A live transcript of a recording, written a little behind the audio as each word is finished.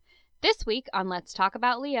This week on Let's Talk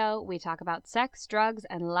About Leo, we talk about sex, drugs,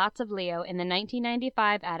 and lots of Leo in the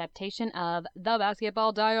 1995 adaptation of The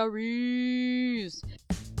Basketball Diaries.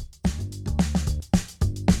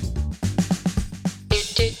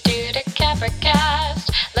 Do-do-do-do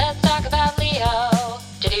Capricast, let's talk about Leo.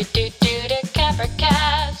 Do-do-do-do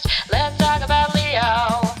Capricast, let's talk about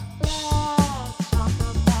Leo. Let's talk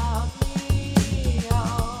about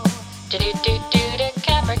Leo. Do-do-do-do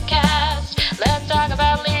Capricast, let's talk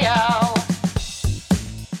about Leo.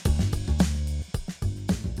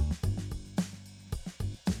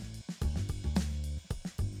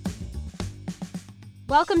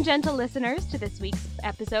 Welcome, gentle listeners, to this week's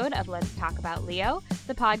episode of Let's Talk About Leo,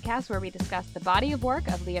 the podcast where we discuss the body of work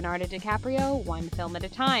of Leonardo DiCaprio, one film at a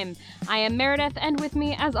time. I am Meredith, and with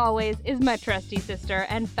me, as always, is my trusty sister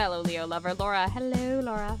and fellow Leo lover, Laura. Hello,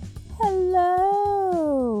 Laura.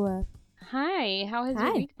 Hello. Hi, how has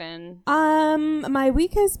your week been? My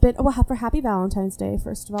week has been, for Happy Valentine's Day,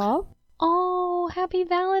 first of all. Oh, happy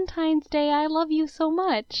Valentine's Day. I love you so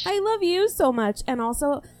much. I love you so much. And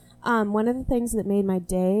also, one of the things that made my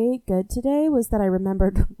day good today was that I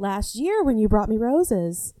remembered last year when you brought me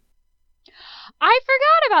roses. I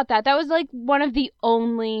forgot about that. That was like one of the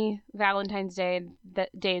only Valentine's Day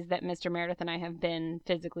days that Mr. Meredith and I have been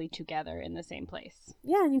physically together in the same place.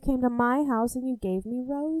 Yeah, and you came to my house and you gave me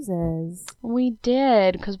roses. We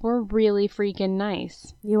did, because we're really freaking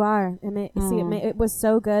nice. You are. It was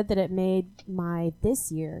so good that it made my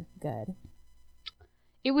this year good.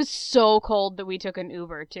 It was so cold that we took an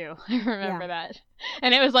Uber, too. I remember that.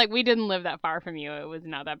 And it was like, we didn't live that far from you. It was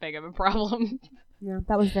not that big of a problem. Yeah,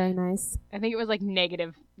 that was very nice. I think it was like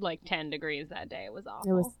negative 10 degrees that day. It was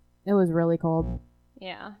awful. It was really cold.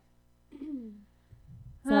 Yeah.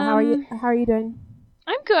 So how are you doing?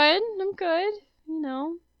 I'm good. You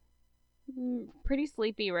know, I'm pretty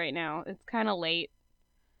sleepy right now. It's kind of late.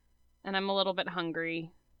 And I'm a little bit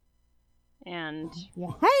hungry. And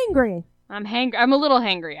you're hangry. I'm a little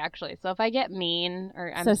hangry, actually. So if I get mean,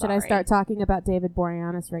 should I start talking about David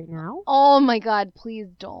Boreanaz right now? Oh my God, please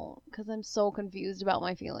don't, because I'm so confused about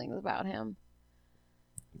my feelings about him.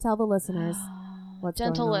 Tell the listeners what's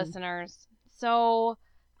gentle going on. listeners. So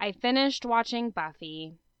I finished watching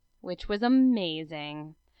Buffy, which was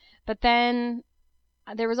amazing, but then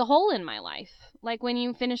there was a hole in my life. Like when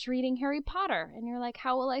you finish reading Harry Potter, and you're like,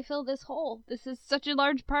 how will I fill this hole? This is such a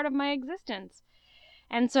large part of my existence.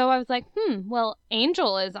 And so I was like, well,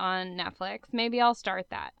 Angel is on Netflix. Maybe I'll start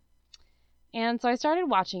that. And so I started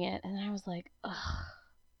watching it, and I was like, ugh,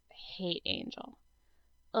 I hate Angel.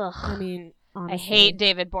 Ugh. I mean, honestly. I hate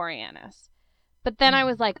David Boreanaz. But then I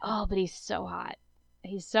was like, oh, but he's so hot.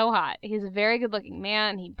 He's so hot. He's a very good-looking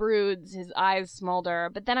man. He broods. His eyes smolder.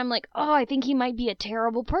 But then I'm like, oh, I think he might be a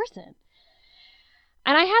terrible person.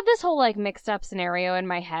 And I had this whole, mixed up scenario in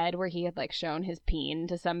my head where he had, shown his peen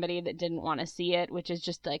to somebody that didn't want to see it, which is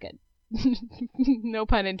just, a, no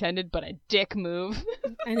pun intended, but a dick move.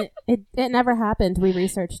 And it never happened. We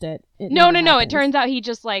researched it. No. It turns out he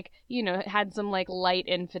just, had some, light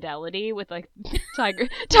infidelity with, Tiger.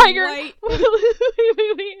 Wait,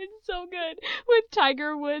 it's so good. With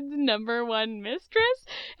Tiger Woods' #1 mistress.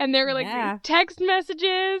 And there were, text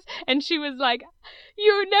messages, and she was like,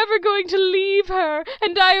 you're never going to leave her,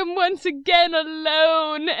 and I am once again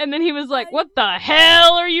alone. And then he was like, what the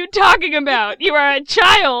hell are you talking about? You are a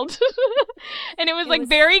child. And it was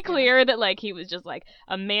very clear that he was just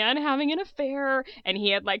a man having an affair, and he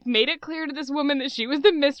had made it clear to this woman that she was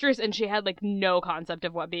the mistress, and she had no concept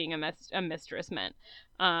of what being a mistress meant.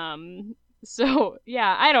 So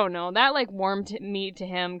yeah, I don't know, that warmed me to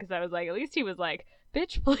him, because I was like, at least he was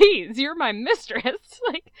bitch, please, you're my mistress.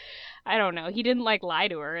 I don't know. He didn't lie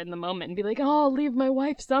to her in the moment and be like, oh, I'll leave my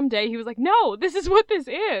wife someday. He was like, no, this is what this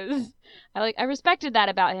is. I respected that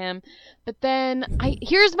about him. But then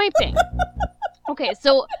here's my thing. Okay,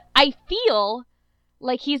 so I feel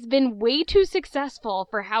like he's been way too successful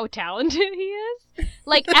for how talented he is.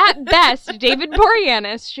 At best, David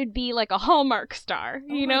Boreanaz should be a Hallmark star.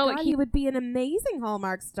 You know, God, he would be an amazing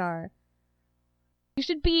Hallmark star. You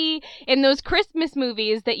should be in those Christmas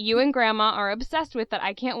movies that you and Grandma are obsessed with that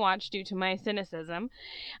I can't watch due to my cynicism.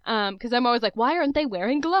 Because I'm always like, why aren't they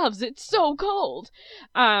wearing gloves? It's so cold.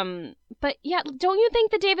 But yeah, don't you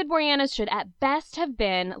think that David Boreanaz should at best have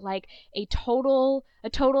been a total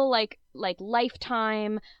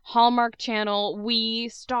Lifetime, Hallmark Channel,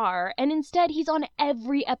 star, and instead he's on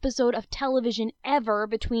every episode of television ever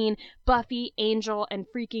between Buffy, Angel, and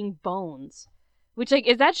freaking Bones. Which,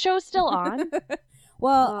 is that show still on?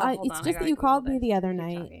 Well, it's just that you called me the other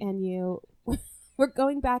night, and you were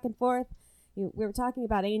going back and forth. We were talking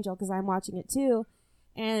about Angel, because I'm watching it too,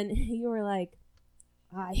 and you were like,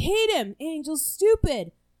 I hate him. Angel's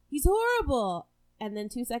stupid. He's horrible. And then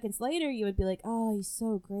 2 seconds later, you would be like, oh, he's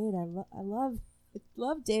so great. I love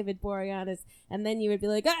David Boreanaz. And then you would be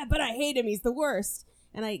like, but I hate him. He's the worst.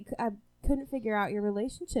 And I couldn't figure out your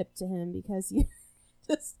relationship to him because you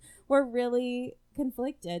just were really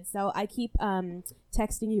conflicted. So I keep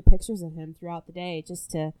texting you pictures of him throughout the day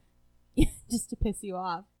just to piss you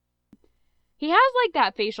off. He has like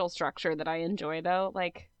that facial structure that I enjoy though.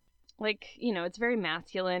 Like, it's very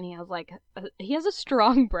masculine. He has he has a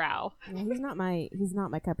strong brow. Yeah, he's not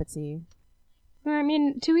my cup of tea. I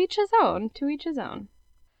mean, to each his own. To each his own.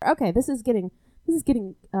 Okay, this is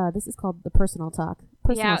called the personal talk.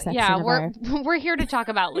 We're here to talk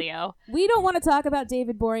about Leo. We don't want to talk about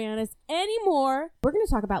David Boreanaz anymore. We're going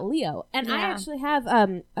to talk about Leo. And I actually have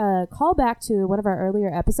a callback to one of our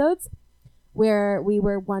earlier episodes where we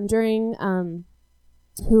were wondering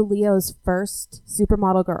who Leo's first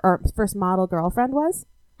first model girlfriend was.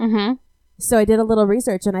 Mm-hmm. So I did a little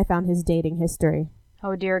research and I found his dating history.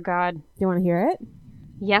 Oh, dear God. Do you want to hear it?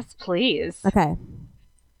 Yes, please. Okay.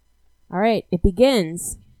 All right. It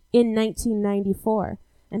begins in 1994.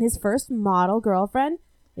 And his first model girlfriend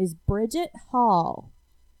is Bridget Hall.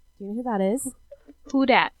 Do you know who that is? Who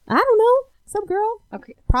dat? I don't know. Some girl.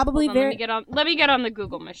 Okay. Probably Hold on, very... Let me get on the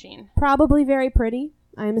Google machine. Probably very pretty.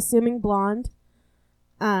 I'm assuming blonde.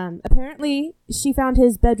 Apparently, she found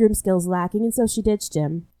his bedroom skills lacking, and so she ditched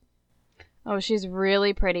him. Oh, she's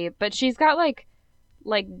really pretty. But she's got, like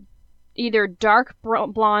either dark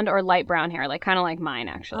blonde or light brown hair, kind of like mine,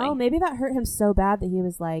 actually. Oh, maybe that hurt him so bad that he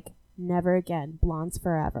was like, never again. Blondes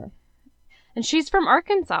forever. And she's from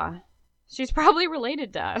Arkansas. She's probably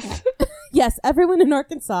related to us. Yes, everyone in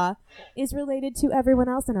Arkansas is related to everyone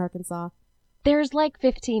else in Arkansas. There's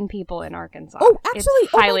 15 people in Arkansas. Oh, actually,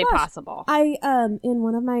 it's highly possible. I in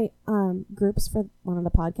one of my groups for one of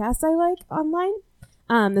the podcasts I like online,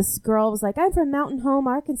 this girl was like, I'm from Mountain Home,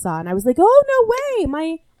 Arkansas. And I was like, oh, no way.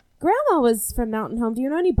 My grandma was from Mountain Home. Do you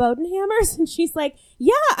know any Bodenhammers? And she's like,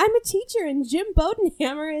 yeah, I'm a teacher, and Jim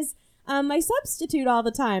Bodenhammer is my substitute all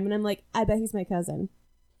the time. And I'm like, I bet he's my cousin.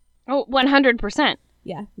 Oh, 100%.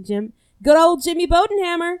 Yeah, Jim. Good old Jimmy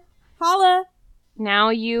Bodenhammer. Holla. Now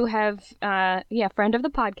you have, friend of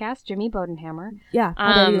the podcast, Jimmy Bodenhammer. Yeah,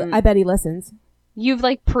 I bet he listens. You've,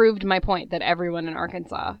 proved my point that everyone in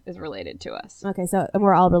Arkansas is related to us. Okay, so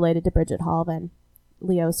we're all related to Bridget Hall, then.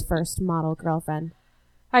 Leo's first model girlfriend.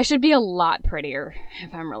 I should be a lot prettier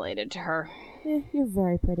if I'm related to her. You're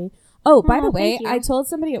very pretty. Oh, by the way, thank you. I told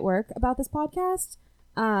somebody at work about this podcast,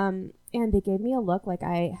 and they gave me a look like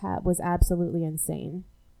I was absolutely insane.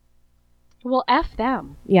 Well, F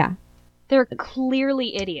them. Yeah. They're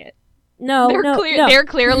clearly idiot. No, no. They're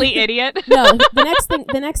clearly idiot. No,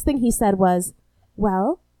 the next thing he said was,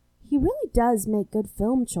 well, he really does make good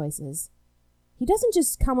film choices. He doesn't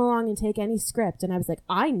just come along and take any script. And I was like,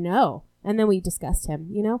 I know. And then we discussed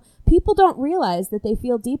him, People don't realize that they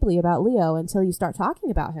feel deeply about Leo until you start talking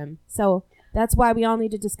about him. So that's why we all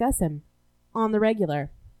need to discuss him on the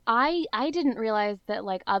regular. I didn't realize that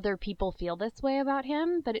other people feel this way about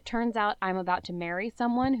him, but it turns out I'm about to marry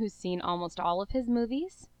someone who's seen almost all of his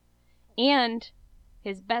movies, and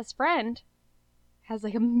his best friend has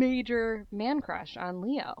a major man crush on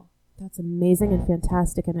Leo. That's amazing and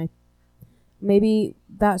fantastic, and maybe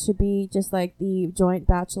that should be just like the joint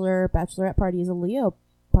bachelorette party is a Leo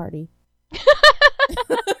party.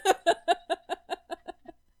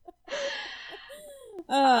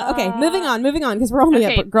 Okay, moving on, because we're only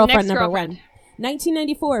at girlfriend number one.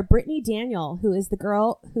 1994, Brittany Daniel, who is the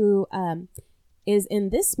girl who is in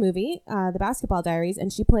this movie, The Basketball Diaries,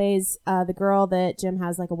 and she plays the girl that Jim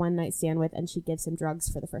has a one-night stand with, and she gives him drugs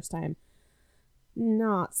for the first time.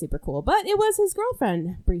 Not super cool, but it was his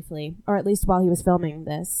girlfriend briefly, or at least while he was filming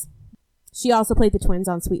this. She also played the twins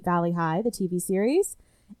on Sweet Valley High, the TV series,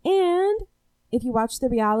 and if you watch the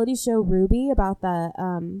reality show Ruby about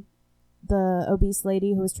the obese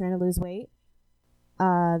lady who was trying to lose weight,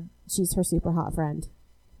 she's her super hot friend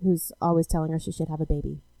who's always telling her she should have a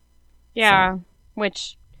baby. Yeah,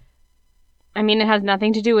 which, I mean, it has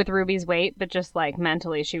nothing to do with Ruby's weight, but just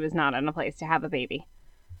mentally she was not in a place to have a baby.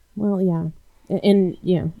 Well, yeah. And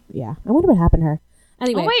yeah. I wonder what happened to her.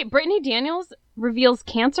 Anyway. Oh, wait, Brittany Daniels reveals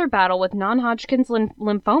cancer battle with non-Hodgkin's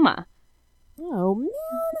lymphoma. Oh, man.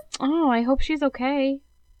 Oh, I hope she's okay.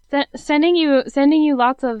 Sending you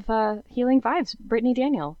lots of healing vibes, Brittany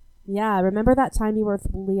Daniel. Yeah, remember that time you were with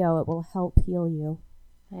Leo. It will help heal you.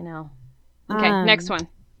 I know. Okay, next one.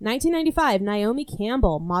 1995, Naomi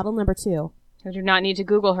Campbell, model number 2. I do not need to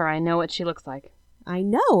Google her. I know what she looks like. I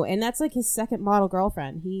know, and that's his second model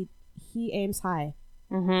girlfriend. He aims high.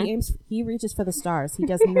 Mm-hmm. He reaches for the stars. He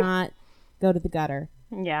does not go to the gutter.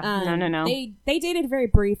 Yeah, no. They dated very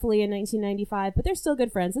briefly in 1995, but they're still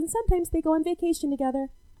good friends, and sometimes they go on vacation together.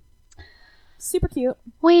 Super cute.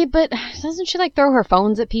 Wait, but doesn't she like throw her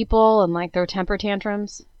phones at people and like throw temper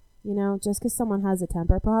tantrums? You know, just because someone has a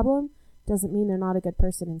temper problem doesn't mean they're not a good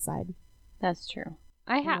person inside. That's true.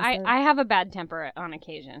 I have a bad temper on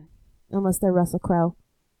occasion. Unless they're Russell Crowe,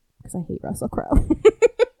 because I hate Russell Crowe.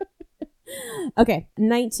 Okay,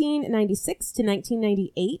 1996 to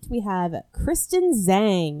 1998, we have Kristen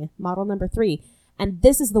Zhang, model number 3. And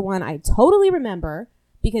this is the one I totally remember,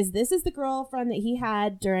 because this is the girlfriend that he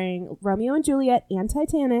had during Romeo and Juliet and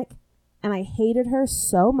Titanic, and I hated her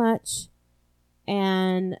so much.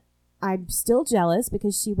 And I'm still jealous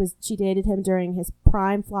because she dated him during his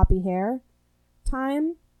prime floppy hair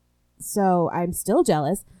time. So I'm still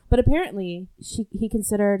jealous. But apparently he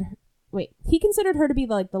considered her to be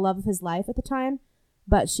like the love of his life at the time,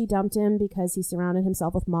 but she dumped him because he surrounded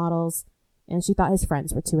himself with models and she thought his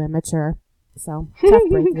friends were too immature. So tough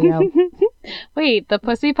break, Leo. Wait, the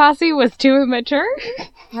pussy posse was too immature?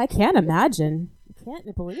 I can't imagine. I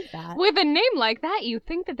can't believe that. With a name like that, you'd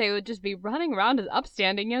think that they would just be running around as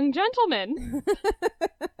upstanding young gentlemen.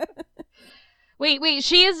 Wait,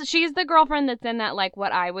 she's the girlfriend that's in that, like,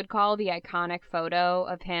 what I would call the iconic photo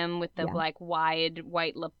of him with the, like, wide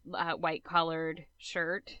white colored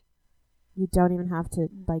shirt. You don't even have to,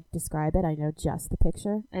 like, describe it. I know just the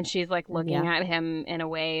picture. And she's, like, looking at him in a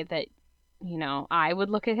way that, you know, I would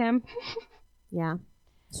look at him. Yeah.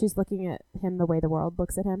 She's looking at him the way the world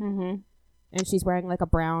looks at him. Mm-hmm. And she's wearing, like, a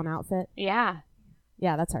brown outfit. Yeah.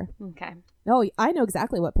 Yeah, that's her. Okay. Oh, I know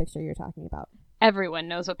exactly what picture you're talking about. Everyone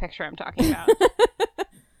knows what picture I'm talking about.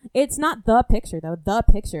 It's not the picture, though. The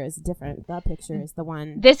picture is different. The picture is the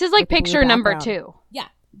one. This is like picture number 2. Yeah.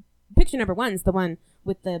 Picture number 1 is the one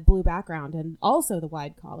with the blue background and also the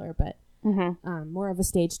wide collar, but more of a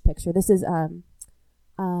staged picture. This is, what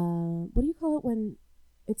do you call it when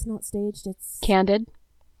it's not staged? It's candid.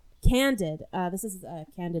 Candid. This is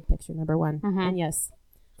candid picture number 1. And yes,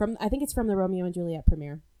 I think it's from the Romeo and Juliet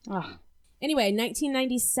premiere. Ugh. Anyway,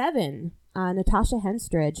 1997, Natasha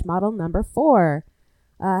Henstridge, model number 4.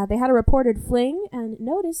 They had a reported fling and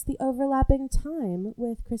noticed the overlapping time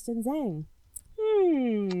with Kristen Zhang.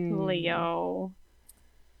 Leo.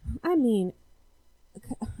 I mean,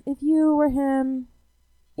 if you were him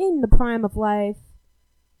in the prime of life,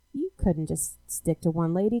 you couldn't just stick to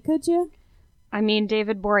one lady, could you? I mean,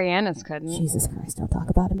 David Boreanaz couldn't. Jesus Christ, don't talk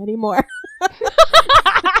about him anymore.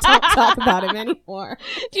 Don't talk about him anymore.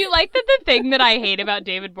 Do you like that the thing that I hate about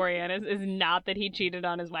David Boreanaz is not that he cheated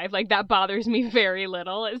on his wife? Like, that bothers me very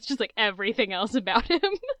little. It's just, like, everything else about him.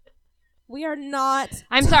 We are not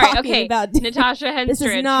I'm sorry, okay. Natasha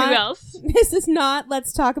Henstridge. Who else? This is not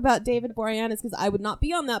Let's Talk About David Boreanaz, because I would not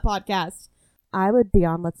be on that podcast. I would be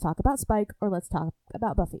on Let's Talk About Spike or Let's Talk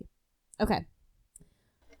About Buffy. Okay.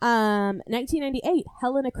 1998,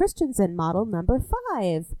 Helena Christensen, model number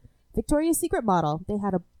 5. Victoria's Secret model. They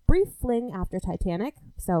had a brief fling after Titanic,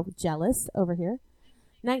 so jealous over here.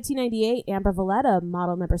 1998, Amber Valletta,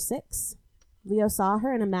 model number 6. Leo saw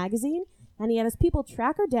her in a magazine, and he had his people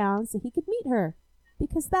track her down so he could meet her,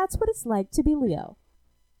 because that's what it's like to be Leo.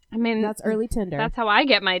 I mean, that's early Tinder. That's how I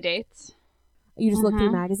get my dates. You just look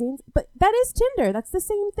through magazines? But that is Tinder. That's the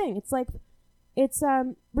same thing. It's like, it's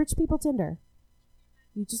rich people Tinder.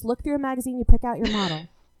 You just look through a magazine, you pick out your model.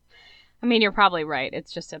 I mean, you're probably right.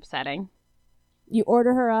 It's just upsetting. You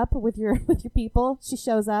order her up with your people. She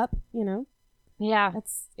shows up, you know. Yeah.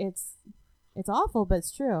 It's awful, but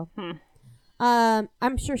it's true.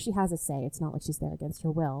 I'm sure she has a say. It's not like she's there against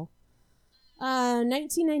her will.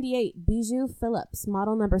 1998, Bijou Phillips,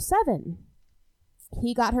 model number 7.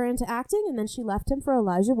 He got her into acting, and then she left him for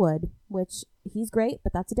Elijah Wood, which he's great,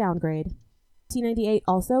 but that's a downgrade. 1998,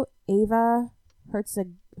 also Ava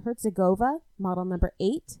Herzegovina, model number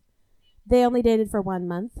 8. They only dated for 1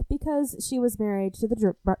 month because she was married to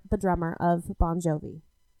the drummer of Bon Jovi.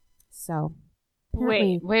 So,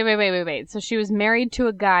 wait. So she was married to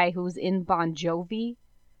a guy who was in Bon Jovi,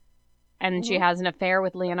 and she has an affair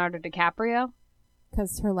with Leonardo DiCaprio?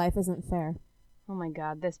 Because her life isn't fair. Oh my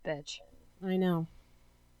God, this bitch. I know.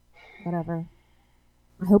 Whatever.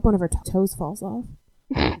 I hope one of her toes falls off.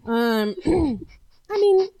 I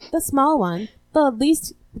mean, the small one. The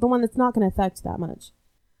one that's not going to affect that much.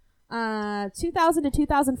 2000 to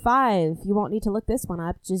 2005. You won't need to look this one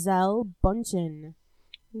up. Gisele Bündchen.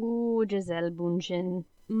 Ooh, Gisele Bündchen.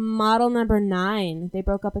 Model number 9. They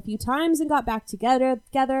broke up a few times and got back together.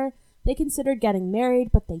 They considered getting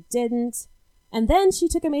married, but they didn't. And then she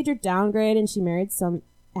took a major downgrade and she married some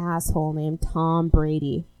asshole named Tom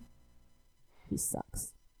Brady. He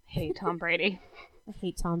sucks. Hey, Tom Brady. I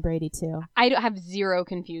hate Tom Brady, too. I have zero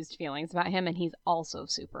confused feelings about him, and he's also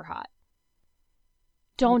super hot.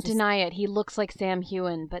 Don't deny it. He looks like Sam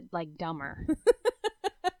Heughan, but, like, dumber.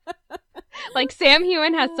 Like, Sam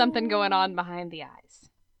Heughan has something going on behind the eyes.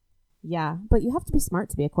 Yeah, but you have to be smart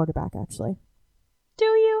to be a quarterback, actually. Do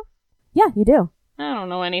you? Yeah, you do. I don't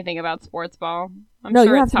know anything about sports ball. I'm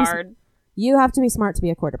sure it's hard. You have to be smart to be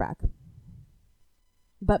a quarterback.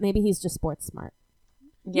 But maybe he's just sports smart.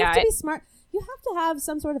 You have to be smart. You have to have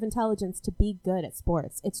some sort of intelligence to be good at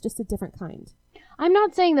sports. It's just a different kind. I'm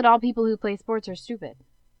not saying that all people who play sports are stupid.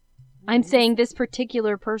 I'm saying this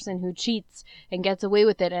particular person who cheats and gets away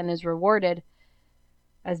with it and is rewarded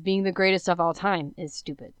as being the greatest of all time is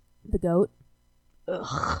stupid. The GOAT.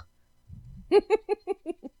 Ugh.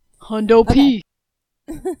 Hundo P.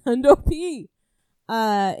 Hundo P.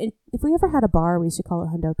 If we ever had a bar, we should call it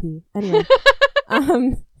Hundo P. Anyway.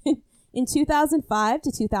 In 2005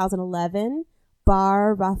 to 2011,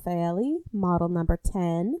 Bar Raffaele, model number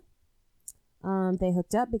 10. They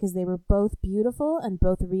hooked up because they were both beautiful and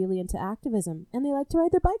both really into activism, and they like to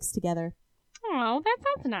ride their bikes together. Oh, that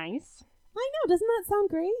sounds nice. I know, doesn't that sound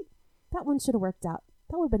great? That one should have worked out.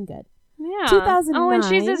 That would have been good. Yeah. 2009. Oh, and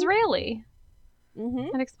she's Israeli.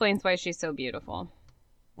 Mm-hmm. That explains why she's so beautiful.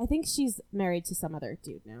 I think she's married to some other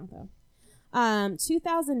dude now, though.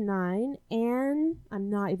 2009, Anne, I'm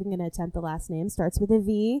not even going to attempt the last name, starts with a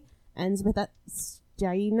V, ends with a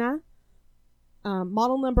Jaina,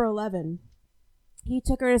 model number 11. He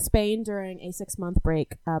took her to Spain during a 6-month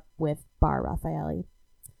break up with Bar Raffaele.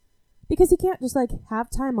 Because he can't just, like, have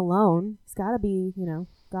time alone. He's got to be,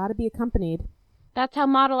 accompanied. That's how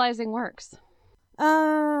modelizing works.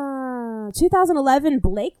 2011,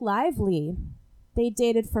 Blake Lively. They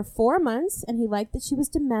dated for 4 months, and he liked that she was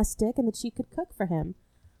domestic and that she could cook for him.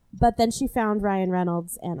 But then she found Ryan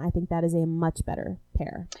Reynolds, and I think that is a much better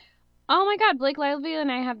pair. Oh my god, Blake Lively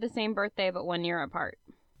and I have the same birthday, but 1 year apart.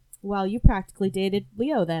 Well, you practically dated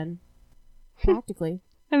Leo then. Practically.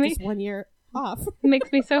 I mean, just 1 year off.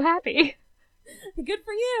 Makes me so happy. Good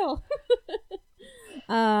for you.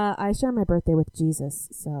 I share my birthday with Jesus,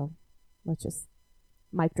 so let's just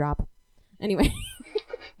mic drop. Anyway.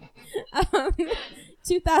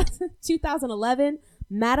 2011,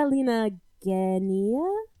 Madalena Genia,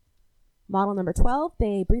 model number 12.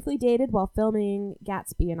 They briefly dated while filming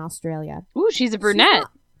Gatsby in Australia. Ooh, she's a brunette.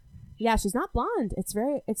 She's not blonde. It's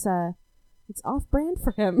off-brand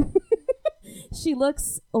for him. She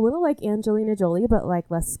looks a little like Angelina Jolie, but like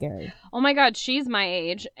less scary. Oh my god, she's my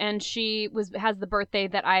age, and she has the birthday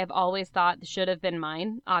that I have always thought should have been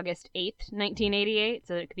mine, August 8th, 1988.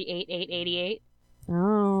 So it could be 8/8/88.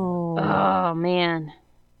 Oh man,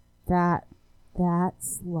 that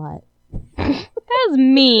slut. That was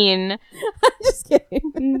mean. I'm just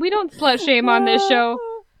kidding. We don't slut shame on this show.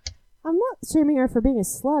 I'm not shaming her for being a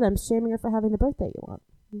slut. I'm shaming her for having the birthday you want.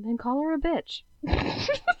 Then call her a bitch.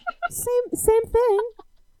 Same thing.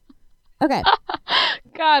 Okay.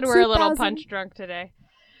 God, we're a little punch drunk today.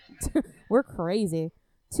 We're crazy.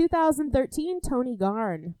 2013, Tony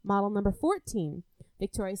Garn, model number 14,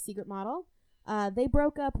 Victoria's Secret model. They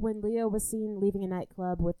broke up when Leo was seen leaving a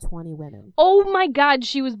nightclub with 20 women. Oh my god,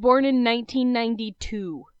 she was born in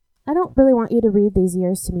 1992. I don't really want you to read these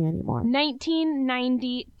years to me anymore.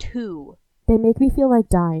 1992. They make me feel like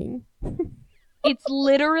dying. It's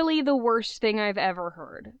literally the worst thing I've ever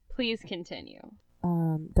heard. Please continue.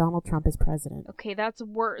 Donald Trump is president. Okay, that's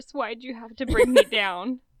worse. Why'd you have to bring me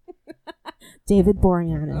down? David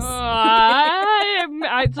Boreanaz.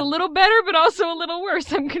 It's a little better, but also a little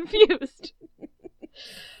worse. I'm confused.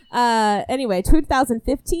 Anyway,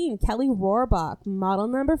 2015, Kelly Rohrbach, model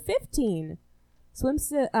number 15.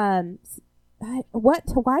 Swimsuit.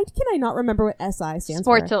 Why can I not remember what SI stands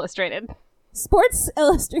for? Sports Illustrated. Sports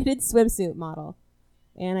Illustrated swimsuit model.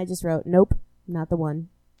 And I just wrote, nope, not the one.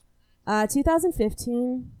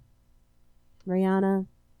 2015, Rihanna.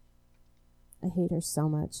 I hate her so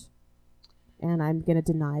much. And I'm going to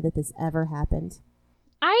deny that this ever happened.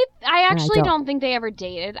 I actually don't think they ever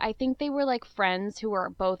dated. I think they were like friends who were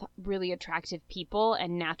both really attractive people,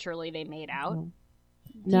 and naturally they made out.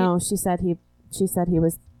 No, she said he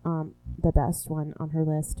was the best one on her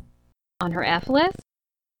list. On her F list?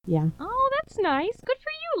 Yeah. Oh, that's nice. Good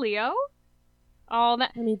for you, Leo. Oh,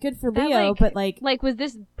 that. I mean, good for Leo, but like, was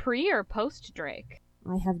this pre or post Drake?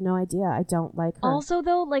 I have no idea. I don't like her. Also,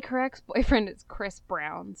 though, like her ex-boyfriend is Chris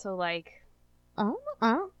Brown, so like. I don't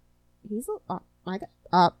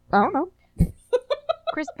know.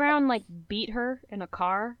 Chris Brown like beat her in a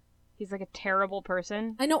car. He's like a terrible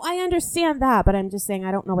person. I know. I understand that, but I'm just saying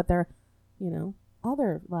I don't know what their,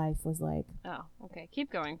 other life was like. Oh, okay.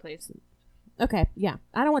 Keep going, please. Okay, yeah.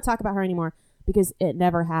 I don't want to talk about her anymore. because it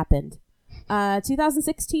never happened.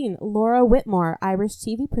 2016, Laura Whitmore, Irish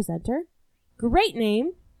TV presenter. Great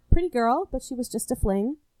name. Pretty girl, but she was just a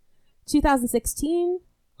fling. 2016,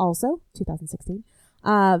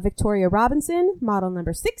 Victoria Robinson, model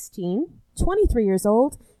number 16, 23 years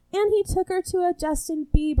old, and he took her to a Justin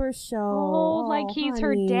Bieber show. Oh, like he's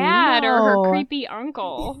honey, her dad or her no. creepy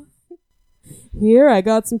uncle. Here, I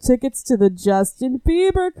got some tickets to the Justin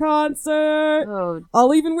Bieber concert. Oh,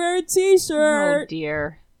 I'll even wear a t-shirt. oh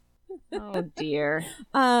dear. Oh dear.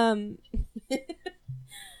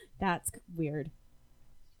 That's weird.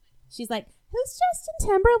 She's like, who's Justin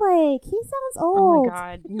Timberlake? He sounds Oh old. my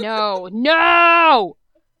god. No. No!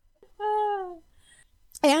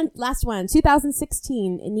 And last one,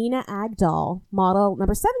 2016, Nina Agdal, model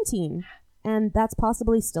number 17. And that's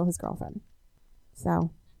possibly still his girlfriend.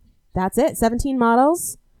 So, that's it. 17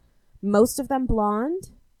 models. Most of them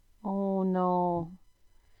blonde. Oh no.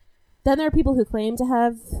 Then there are people who claim to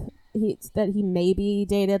have that he maybe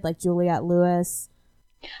dated, like Juliette Lewis.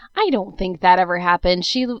 I don't think that ever happened.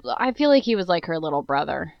 I feel like he was like her little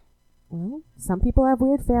brother. Well, some people have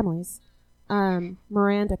weird families.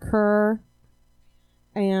 Miranda Kerr.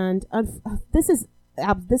 And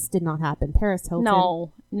this did not happen. Paris Hilton.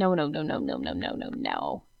 No.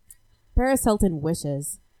 Paris Hilton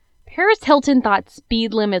wishes. Paris Hilton thought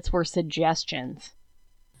speed limits were suggestions.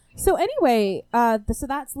 So anyway, so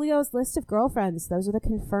that's Leo's list of girlfriends. Those are the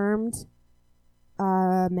confirmed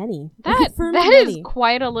many. That is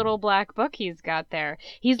quite a little black book he's got there.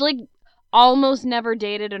 He's like almost never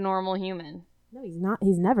dated a normal human. No, he's not.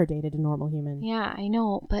 He's never dated a normal human. Yeah, I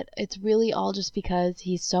know, but it's really all just because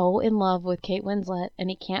he's so in love with Kate Winslet and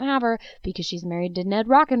he can't have her because she's married to Ned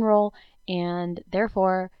Rock and Roll, and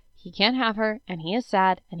therefore he can't have her, and he is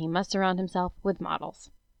sad, and he must surround himself with models.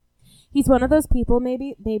 He's one of those people.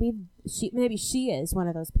 Maybe she is one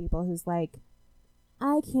of those people who's like,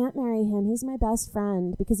 I can't marry him. He's my best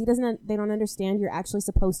friend, because they don't understand you're actually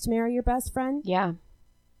supposed to marry your best friend. Yeah.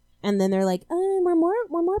 And then they're like, we're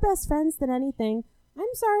more best friends than anything.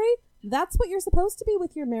 I'm sorry. That's what you're supposed to be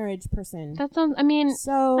with your marriage person. That sounds,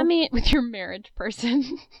 with your marriage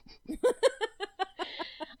person.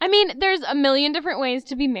 I mean, there's a million different ways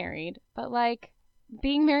to be married, but like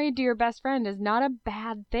being married to your best friend is not a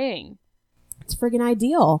bad thing. It's friggin'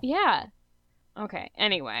 ideal. Yeah. Okay.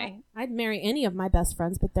 Anyway. I'd marry any of my best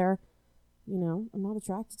friends, but they're, I'm not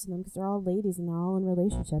attracted to them because they're all ladies and they're all in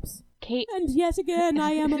relationships. Kate. And yet again,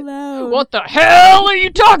 I am alone. What the hell are you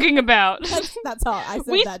talking about? That's all. I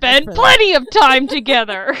said we that spend plenty of time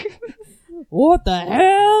together. What the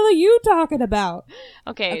hell are you talking about?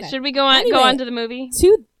 Okay. Should we go on to the movie?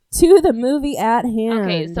 To the movie at hand.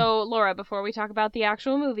 Okay, so Laura, before we talk about the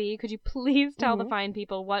actual movie, could you please tell the fine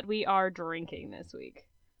people what we are drinking this week?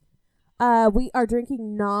 We are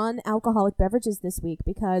drinking non-alcoholic beverages this week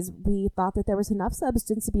because we thought that there was enough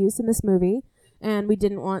substance abuse in this movie, and we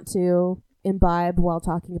didn't want to imbibe while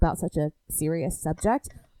talking about such a serious subject.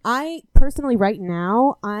 I personally, right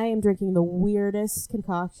now, I am drinking the weirdest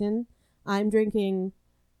concoction. I'm drinking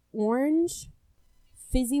orange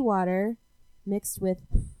fizzy water mixed with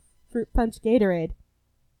fruit punch Gatorade.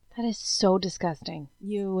 That is so disgusting.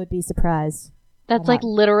 You would be surprised. That's like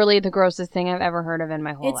literally the grossest thing I've ever heard of in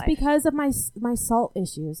my whole life. It's because of my salt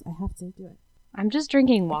issues. I have to do it. I'm just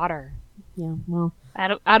drinking water. Yeah, well.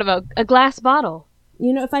 Out of a glass bottle.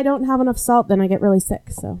 If I don't have enough salt, then I get really sick,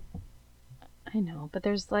 so. I know, but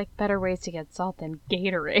there's like better ways to get salt than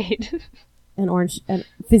Gatorade. Orange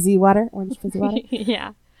fizzy water.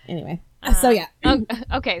 Yeah. Anyway. Yeah.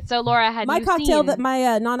 Okay, so Laura, had my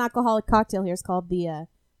non-alcoholic cocktail here is called the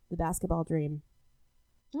Basketball Dream.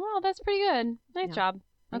 Oh, that's pretty good. Nice job.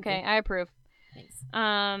 Okay, I approve. Thanks.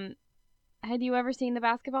 Had you ever seen the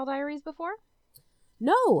Basketball Diaries before?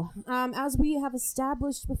 No. As we have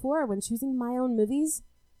established before, when choosing my own movies,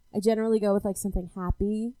 I generally go with like something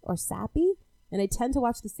happy or sappy, and I tend to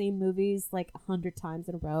watch the same movies like 100 times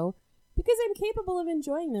in a row because I'm capable of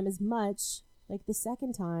enjoying them as much like the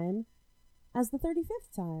second time as the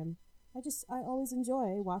 35th time. I always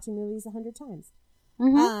enjoy watching movies 100 times.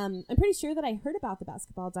 Mm-hmm. I'm pretty sure that I heard about the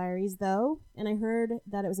Basketball Diaries, though, and I heard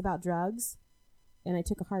that it was about drugs, and I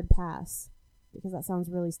took a hard pass, because that sounds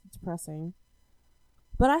really depressing.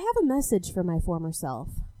 But I have a message for my former self.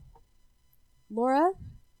 Laura,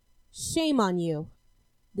 shame on you.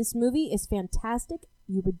 This movie is fantastic,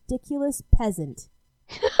 you ridiculous peasant.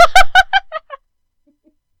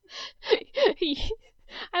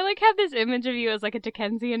 I like have this image of you as like a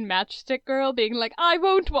Dickensian matchstick girl being like, I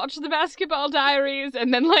won't watch the Basketball Diaries,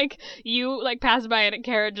 and then like you like pass by in a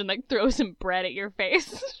carriage and like throw some bread at your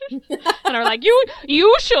face and are like,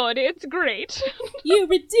 you should, it's great. You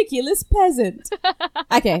ridiculous peasant.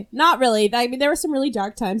 Okay, not really. I mean, there were some really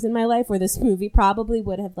dark times in my life where this movie probably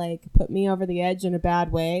would have like put me over the edge in a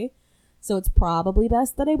bad way. So it's probably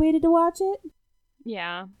best that I waited to watch it.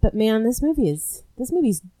 Yeah. But man, this movie's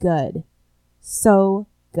good. So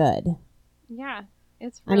good. Yeah.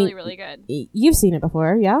 It's really, really good. You've seen it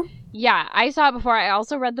before, yeah? Yeah, I saw it before. I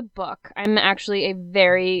also read the book. I'm actually a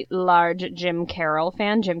very large Jim Carroll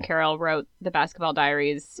fan. Jim Carroll wrote the Basketball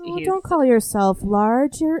Diaries. Oh, don't call yourself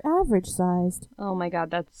large. You're average sized. Oh my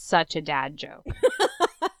God, that's such a dad joke.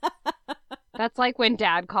 That's like when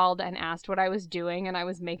Dad called and asked what I was doing, and I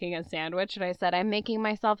was making a sandwich, and I said, I'm making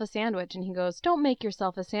myself a sandwich. And he goes, don't make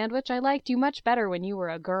yourself a sandwich. I liked you much better when you were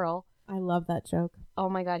a girl. I love that joke. Oh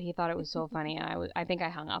my God, he thought it was so funny, and I think I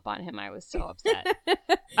hung up on him. I was so upset.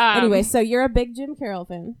 Anyway, so you're a big Jim Carroll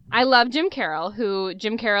fan. I love Jim Carroll,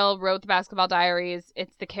 Jim Carroll wrote the Basketball Diaries.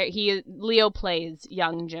 Leo plays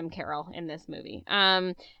young Jim Carroll in this movie.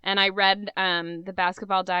 And I read the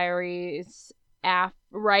Basketball Diaries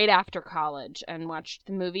right after college and watched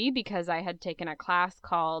the movie because I had taken a class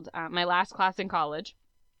called my last class in college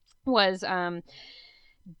was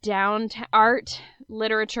downtown art,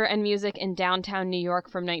 literature, and music in downtown New York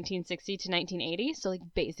from 1960 to 1980. So like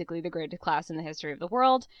basically the greatest class in the history of the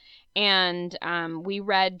world. And we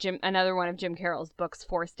read another one of Jim Carroll's books,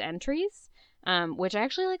 Forced Entries, which I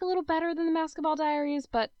actually like a little better than the Basketball Diaries,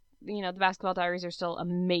 but you know, the Basketball Diaries are still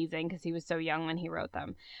amazing because he was so young when he wrote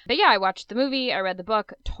them. But yeah, I watched the movie, I read the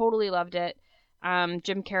book, totally loved it.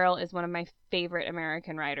 Jim Carroll is one of my favorite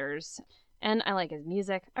American writers, and I like his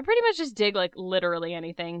music. I pretty much just dig like literally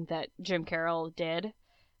anything that Jim Carroll did.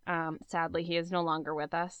 Sadly, he is no longer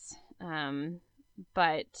with us,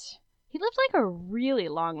 but he lived like a really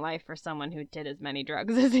long life for someone who did as many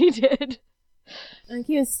drugs as he did. I think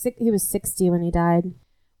he was 60 when he died.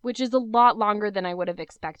 Which is a lot longer than I would have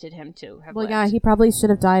expected him to have lived. Yeah, he probably should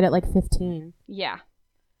have died at like 15. Yeah.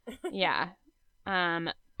 Yeah.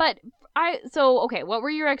 But okay, what were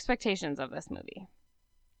your expectations of this movie?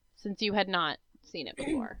 Since you had not seen it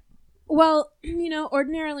before. Well, you know,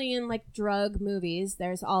 ordinarily in like drug movies,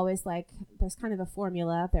 there's always like, there's kind of a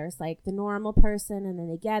formula. There's like the normal person and then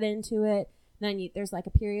they get into it. Then there's like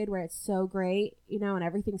a period where it's so great, you know, and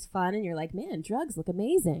everything's fun and you're like, man, drugs look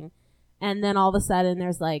amazing. And then all of a sudden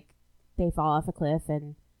there's like, they fall off a cliff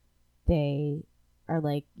and they are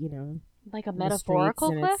like, you know. Like a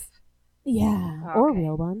metaphorical cliff? Yeah. Oh, okay. Or a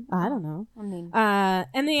real one. I don't know. I mean.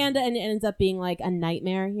 And it ends up being like a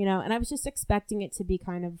nightmare, you know. And I was just expecting it to be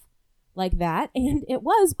kind of like that. And it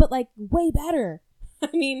was, but like way better. I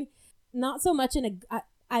mean, not so much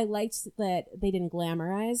I liked that they didn't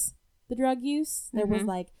glamorize the drug use. There was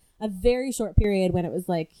like a very short period when it was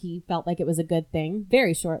like he felt like it was a good thing.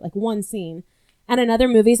 Very short, like one scene. And in other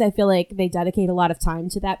movies, I feel like they dedicate a lot of time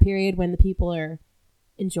to that period when the people are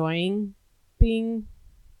enjoying being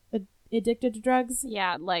addicted to drugs.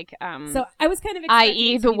 Yeah, like so I was kind of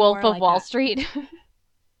i.e. The Wolf of Wall Street.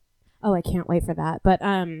 Oh, I can't wait for that. But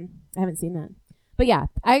I haven't seen that. But yeah,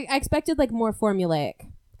 I expected like more formulaic,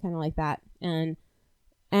 kind of like that, and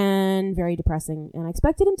very depressing. And I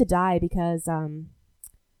expected him to die because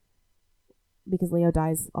Leo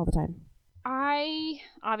dies all the time. I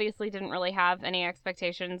obviously didn't really have any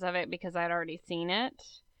expectations of it because I'd already seen it.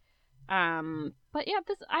 But yeah,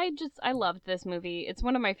 I loved this movie. It's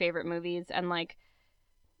one of my favorite movies, and like,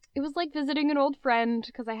 it was like visiting an old friend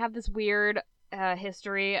because I have this weird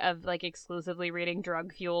history of like exclusively reading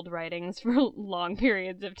drug-fueled writings for long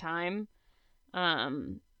periods of time.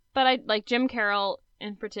 But I like Jim Carroll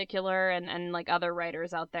in particular, and like other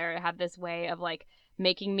writers out there have this way of like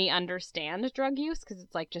making me understand drug use because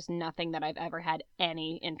it's like just nothing that I've ever had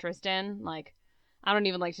any interest in. Like, I don't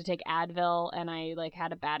even like to take Advil, and I like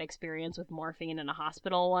had a bad experience with morphine in a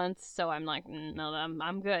hospital once, so I'm like, no,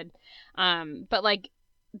 I'm good. But like,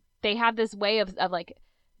 they have this way of like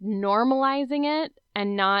normalizing it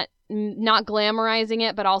and not glamorizing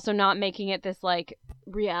it, but also not making it this like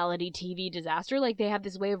reality TV disaster. Like, they have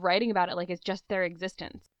this way of writing about it like it's just their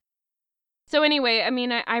existence. So anyway, I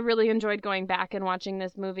mean, I really enjoyed going back and watching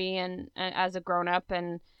this movie and as a grown-up.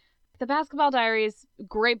 And The Basketball Diaries,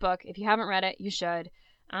 great book. If you haven't read it, you should.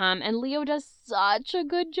 And Leo does such a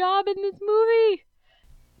good job in this movie.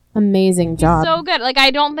 Amazing job. He's so good. Like,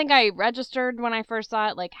 I don't think I registered when I first saw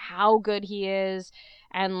it, like, how good he is.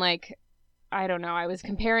 And, like, I don't know, I was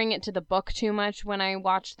comparing it to the book too much when I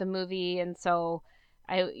watched the movie. And so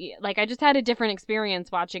I just had a different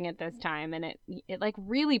experience watching it this time, and it like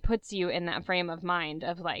really puts you in that frame of mind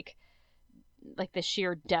of like the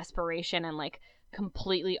sheer desperation and like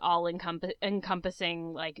completely all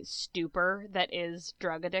encompassing like stupor that is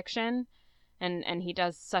drug addiction, and he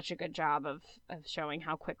does such a good job of showing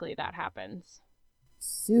how quickly that happens.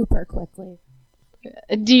 Super quickly.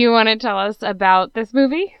 Do you want to tell us about this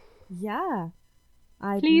movie? Yeah,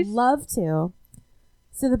 I'd Please? love to.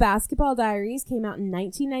 So The Basketball Diaries came out in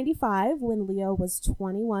 1995 when Leo was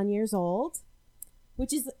 21 years old,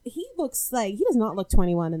 which is, he does not look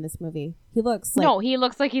 21 in this movie. He looks like... No, he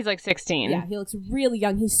looks like he's like 16. Yeah, he looks really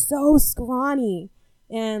young. He's so scrawny.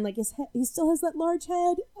 And like he still has that large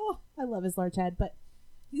head. Oh, I love his large head, but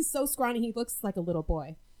he's so scrawny he looks like a little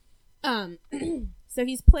boy. So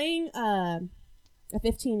he's playing a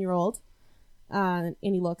 15-year-old, and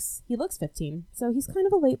he looks 15. So he's kind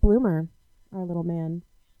of a late bloomer, our little man.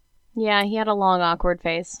 Yeah, he had a long, awkward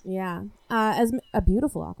face. Yeah. As a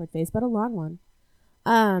beautiful, awkward face, but a long one.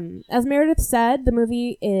 As Meredith said, the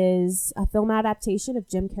movie is a film adaptation of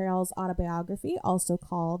Jim Carroll's autobiography, also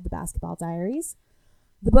called The Basketball Diaries.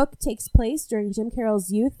 The book takes place during Jim Carroll's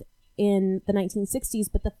youth in the 1960s,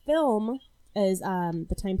 but the film is,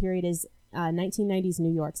 the time period is 1990s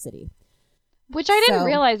New York City. Which I didn't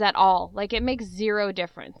realize at all. Like, it makes zero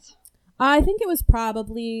difference. I think it was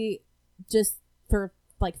probably just for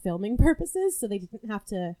like filming purposes, so they didn't have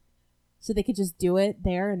to, so they could just do it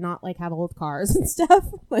there and not like have old cars and stuff.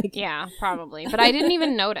 Like, yeah, probably. But I didn't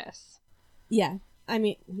even notice. Yeah, I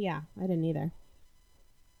mean, yeah, I didn't either.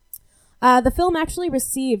 The film actually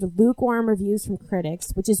received lukewarm reviews from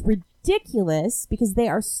critics, which is ridiculous because they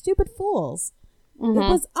are stupid fools. Mm-hmm. It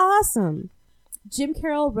was awesome. Jim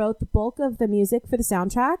Carroll wrote the bulk of the music for the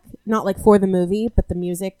soundtrack, not like for the movie, but the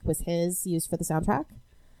music was his, used for the soundtrack.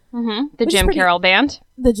 Mm-hmm. The Jim Carroll Band.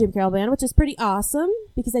 The Jim Carroll Band, which is pretty awesome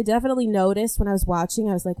because I definitely noticed when I was watching,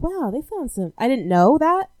 I was like, wow, they found some, I didn't know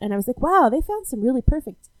that. And I was like, wow, they found some really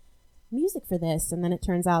perfect music for this. And then it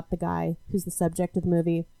turns out the guy who's the subject of the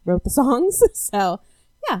movie wrote the songs. So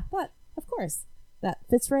yeah, but of course that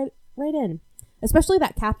fits right in, especially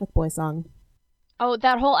that Catholic Boy song. Oh,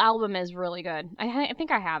 that whole album is really good. I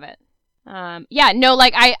think I have it. Yeah, no,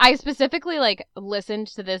 like I specifically like listened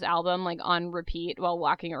to this album like on repeat while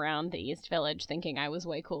walking around the East Village thinking I was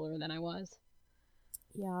way cooler than I was.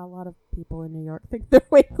 Yeah, a lot of people in New York think they're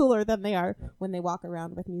way cooler than they are when they walk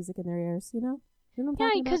around with music in their ears, you know? You know what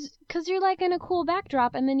I'm yeah, because you're like in a cool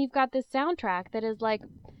backdrop and then you've got this soundtrack that is like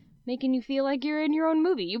making you feel like you're in your own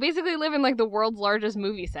movie. You basically live in like the world's largest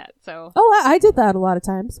movie set, so... Oh, I did that a lot of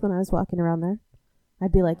times when I was walking around there.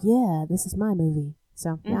 I'd be like, yeah, this is my movie.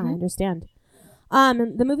 So, yeah, I understand.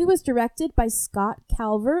 The movie was directed by Scott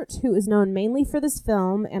Calvert, who is known mainly for this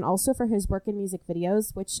film and also for his work in music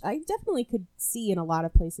videos, which I definitely could see in a lot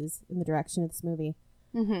of places in the direction of this movie.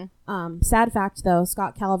 Mm-hmm. Sad fact, though,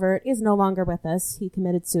 Scott Calvert is no longer with us. He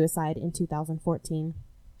committed suicide in 2014.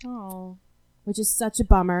 Oh. Which is such a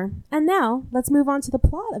bummer. And now, let's move on to the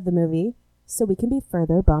plot of the movie so we can be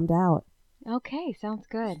further bummed out. Okay, sounds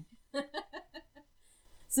good.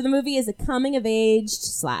 So the movie is a coming-of-age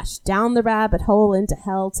 / down the rabbit hole into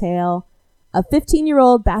hell tale of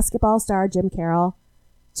 15-year-old basketball star Jim Carroll.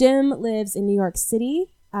 Jim lives in New York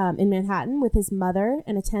City, in Manhattan, with his mother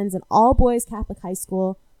and attends an all-boys Catholic high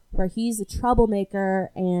school where he's a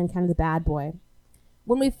troublemaker and kind of the bad boy.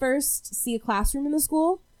 When we first see a classroom in the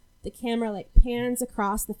school, the camera like pans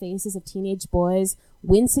across the faces of teenage boys,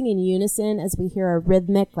 wincing in unison as we hear a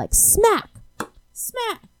rhythmic like smack,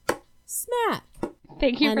 smack, smack.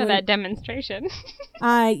 Thank you for that demonstration.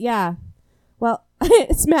 Yeah. Well,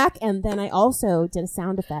 smack, and then I also did a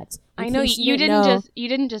sound effect. I know you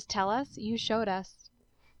didn't just tell us, you showed us.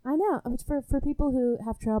 I know. It's for people who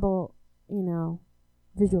have trouble,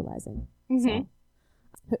 visualizing. Mm-hmm.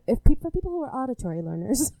 So, for people who are auditory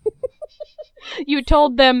learners. You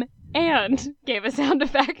told them and gave a sound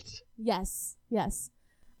effect. Yes.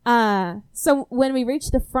 So when we reach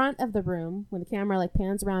the front of the room, when the camera like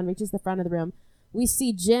pans around, reaches the front of the room, we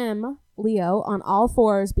see Jim, Leo, on all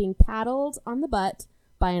fours being paddled on the butt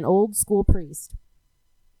by an old school priest.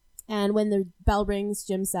 And when the bell rings,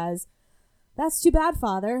 Jim says, "That's too bad,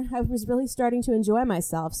 Father. I was really starting to enjoy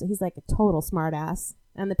myself." So he's like a total smartass.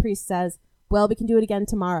 And the priest says, "Well, we can do it again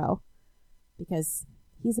tomorrow." Because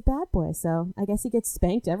he's a bad boy, so I guess he gets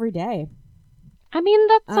spanked every day. I mean,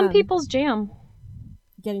 that's some people's jam.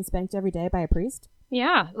 Getting spanked every day by a priest?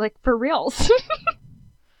 Yeah, like for reals.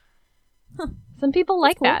 Huh. Some people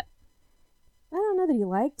like cool. that. I don't know that he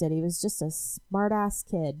liked it. He was just a smart-ass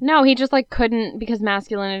kid. No, he just, like, couldn't, because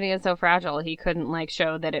masculinity is so fragile, he couldn't, like,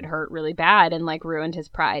 show that it hurt really bad and, like, ruined his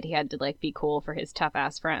pride. He had to, like, be cool for his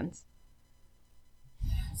tough-ass friends.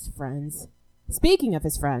 His friends. Speaking of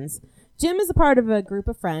his friends, Jim is a part of a group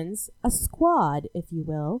of friends, a squad, if you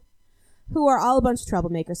will, who are all a bunch of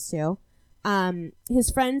troublemakers, too. His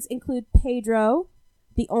friends include Pedro,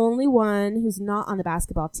 the only one who's not on the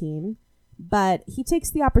basketball team, but he takes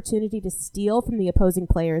the opportunity to steal from the opposing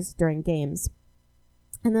players during games.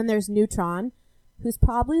 And then there's Neutron, who's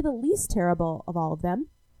probably the least terrible of all of them.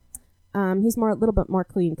 He's a little bit more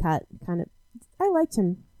clean cut, kind of. I liked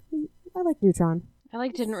him. I like Neutron. I,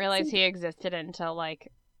 like, didn't realize he existed until,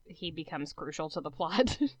 like, he becomes crucial to the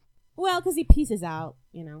plot. Well, because he pieces out,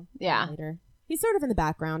 you know. Yeah. Later. He's sort of in the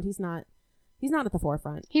background. He's not at the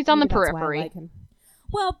forefront. He's on the Maybe that's why I periphery. like him.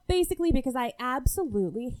 Well, basically because I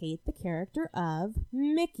absolutely hate the character of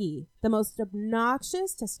Mickey, the most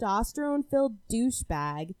obnoxious, testosterone-filled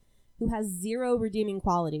douchebag who has zero redeeming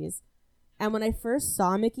qualities. And when I first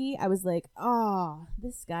saw Mickey, I was like, oh,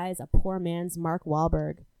 this guy is a poor man's Mark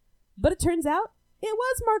Wahlberg. But it turns out it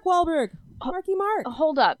was Mark Wahlberg. Marky Mark.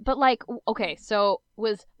 Hold up. But, like, okay, so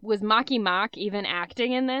was Marky Mark even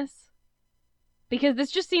acting in this? Because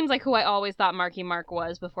this just seems like who I always thought Marky Mark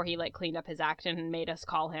was before he, like, cleaned up his act and made us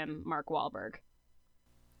call him Mark Wahlberg.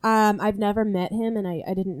 I've never met him, and I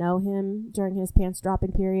didn't know him during his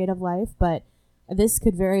pants-dropping period of life, but this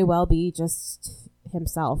could very well be just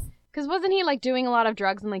himself. Because wasn't he, like, doing a lot of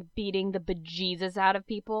drugs and, like, beating the bejesus out of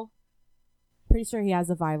people? Pretty sure he has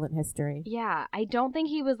a violent history. Yeah, I don't think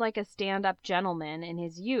he was, like, a stand-up gentleman in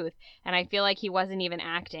his youth, and I feel like he wasn't even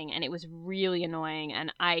acting, and it was really annoying,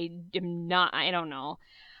 and I don't know.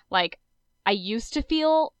 Like, I used to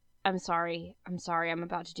feel, I'm sorry, I'm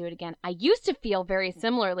about to do it again. I used to feel very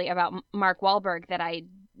similarly about Mark Wahlberg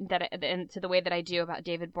and to the way that I do about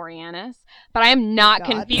David Boreanaz, but I am not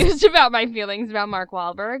confused about my feelings about Mark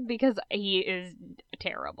Wahlberg, because he is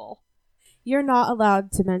terrible. You're not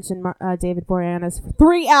allowed to mention David Boreanaz for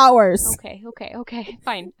 3 hours. Okay.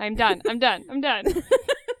 Fine. I'm done.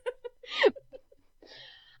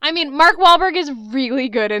 I mean, Mark Wahlberg is really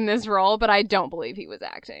good in this role, but I don't believe he was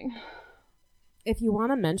acting. If you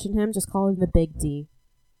want to mention him, just call him the Big D.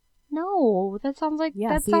 No, that sounds like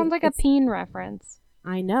a Peen reference.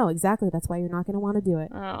 I know, exactly. That's why you're not going to want to do it.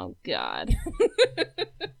 Oh, God.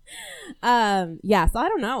 Yeah, so I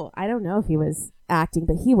don't know. I don't know if he was acting,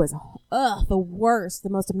 but he was the worst, the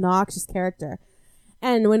most obnoxious character.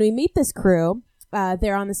 And when we meet this crew,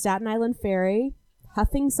 they're on the Staten Island ferry,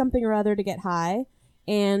 huffing something or other to get high,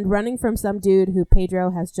 and running from some dude who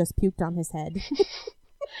Pedro has just puked on his head.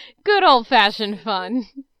 Good old-fashioned fun.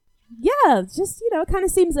 Yeah, just, it kind of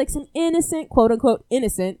seems like some innocent, quote-unquote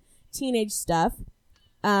innocent, teenage stuff.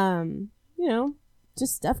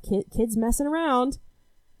 Just stuff kids messing around.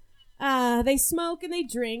 They smoke and they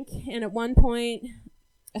drink, and at one point,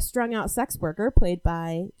 a strung-out sex worker, played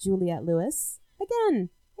by Juliette Lewis. Again,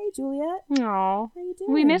 hey, Juliette. Aw. How you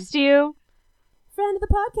doing? We missed you. Friend of the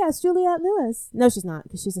podcast, Juliette Lewis. No, she's not,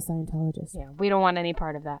 because she's a Scientologist. Yeah, we don't want any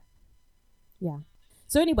part of that. Yeah.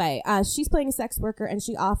 So anyway, she's playing a sex worker, and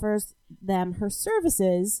she offers them her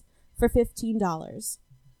services for $15.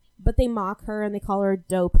 But they mock her, and they call her a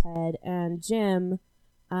dopehead, and Jim...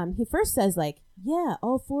 he first says, like, yeah,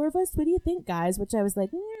 all 4 of us, what do you think, guys? Which I was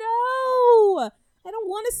like, no, I don't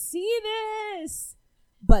want to see this.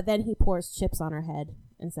 But then he pours chips on her head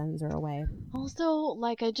and sends her away. Also,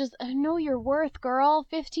 like, I know your worth, girl.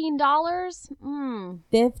 $15?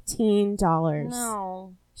 $15.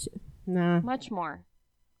 No. Nah. Much more.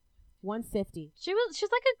 $150. She's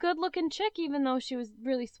like a good-looking chick, even though she was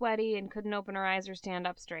really sweaty and couldn't open her eyes or stand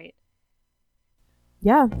up straight.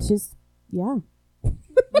 Yeah. I'm just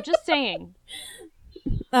saying.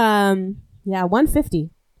 Yeah, $150.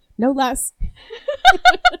 No less.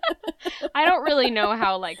 I don't really know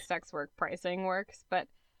how, like, sex work pricing works, but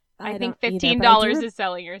I think $15 either, is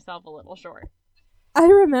selling yourself a little short. I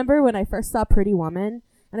remember when I first saw Pretty Woman,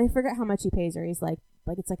 and I forget how much he pays her. He's like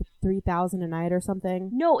it's like $3,000 a night or something.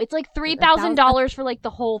 No, it's like $3,000 for, like, the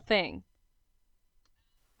whole thing.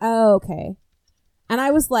 Oh, okay. And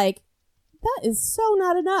I was like, that is so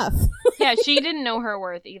not enough. Yeah, she didn't know her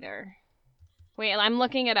worth either. Wait, I'm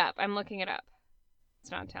looking it up.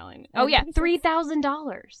 It's not telling me. Oh, yeah,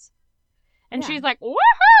 $3,000. And she's like,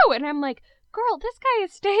 woohoo! And I'm like, girl, this guy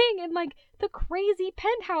is staying in, like, the crazy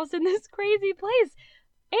penthouse in this crazy place.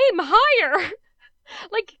 Aim higher!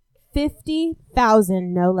 Like...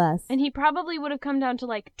 $50,000, no less. And he probably would have come down to,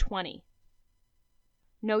 like, 20.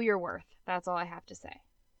 Know your worth. That's all I have to say.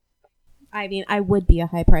 I mean, I would be a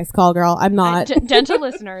high-priced call girl. I'm not. Gentle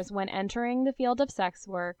listeners, when entering the field of sex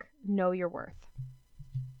work, know your worth.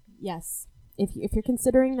 Yes. If you're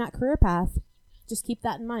considering that career path, just keep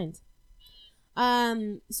that in mind.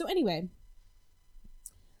 So anyway,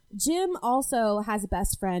 Jim also has a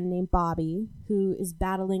best friend named Bobby who is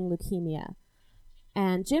battling leukemia.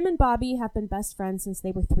 And Jim and Bobby have been best friends since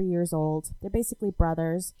they were 3 years old. They're basically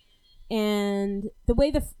brothers. And the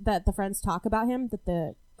way that the friends talk about him, that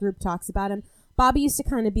the group talks about him, Bobby used to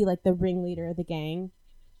kind of be like the ringleader of the gang.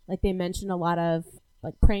 Like they mentioned a lot of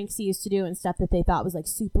like pranks he used to do and stuff that they thought was like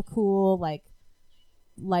super cool, like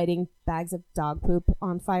lighting bags of dog poop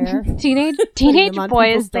on fire. Teenage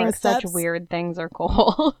boys think such weird things are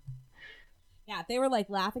cool. Yeah, they were like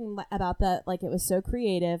laughing about that, like it was so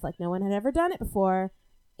creative, like no one had ever done it before,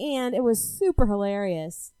 and it was super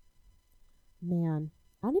hilarious. Man,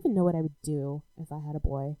 I don't even know what I would do if I had a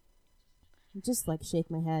boy. I'd just like shake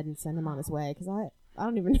my head and send him on his way because I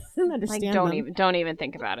don't understand. Like don't even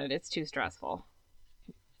think about it. It's too stressful.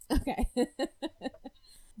 Okay.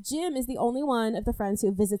 Jim is the only one of the friends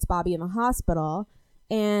who visits Bobby in the hospital.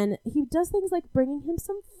 And he does things like bringing him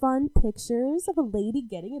some fun pictures of a lady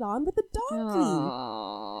getting it on with a donkey.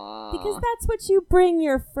 Aww. Because that's what you bring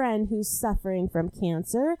your friend who's suffering from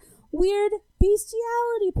cancer. Weird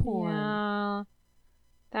bestiality porn.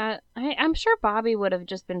 Yeah. I'm sure Bobby would have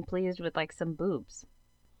just been pleased with like some boobs.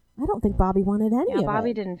 I don't think Bobby wanted any of it.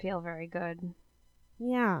 Bobby didn't feel very good.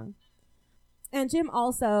 Yeah. And Jim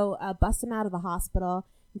also busts him out of the hospital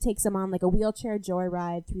and takes him on like a wheelchair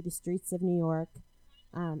joyride through the streets of New York.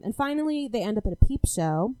 And finally, they end up at a peep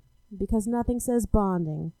show because nothing says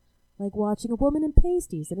bonding like watching a woman in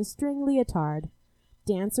pasties and a string leotard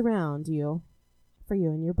dance around you for you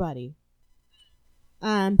and your buddy.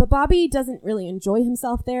 But Bobby doesn't really enjoy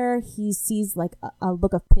himself there. He sees like a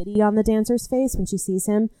look of pity on the dancer's face when she sees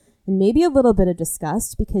him, and maybe a little bit of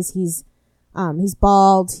disgust because he's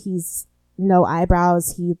bald, he's no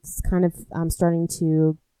eyebrows, he's kind of starting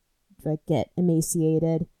to like get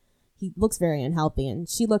emaciated. He looks very unhealthy, and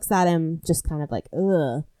she looks at him just kind of like,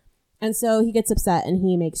 ugh. And so he gets upset, and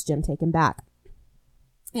he makes Jim take him back.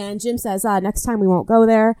 And Jim says, next time we won't go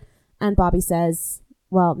there. And Bobby says,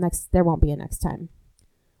 well, there won't be a next time.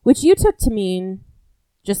 Which you took to mean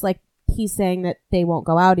just like he's saying that they won't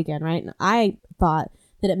go out again, right? And I thought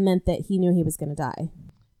that it meant that he knew he was going to die.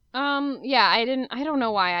 Yeah, I don't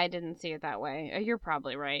know why I didn't see it that way. You're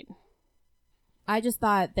probably right. I just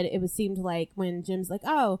thought that it seemed like when Jim's like,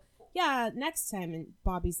 oh, yeah, next time. And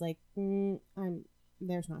Bobby's like,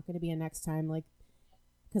 there's not going to be a next time, like,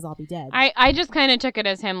 because I'll be dead. I just kind of took it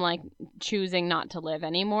as him, like, choosing not to live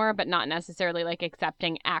anymore, but not necessarily, like,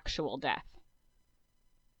 accepting actual death.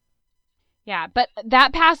 Yeah, but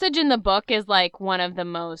that passage in the book is, like, one of the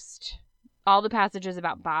most... All the passages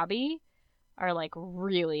about Bobby are, like,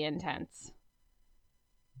 really intense.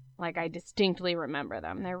 Like, I distinctly remember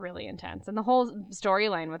them. They're really intense. And the whole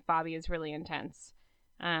storyline with Bobby is really intense.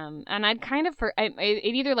 And I'd kind of...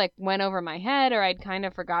 it either, like, went over my head, or I'd kind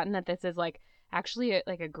of forgotten that this is, like, actually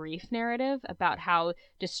a grief narrative about how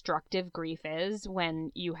destructive grief is when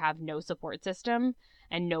you have no support system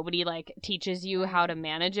and nobody like teaches you how to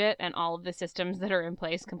manage it, and all of the systems that are in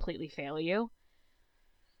place completely fail you.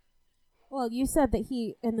 Well, you said that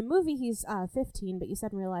in the movie he's 15, but you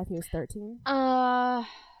said in real life he was 13.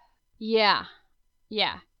 Yeah.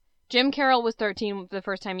 Jim Carroll was 13 the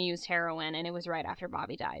first time he used heroin, and it was right after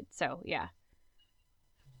Bobby died. So yeah.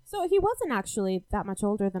 So he wasn't actually that much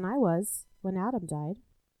older than I was when Adam died.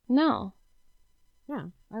 No. Yeah,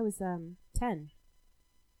 I was 10.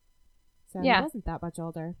 So yeah. He wasn't that much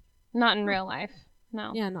older. Not in real life.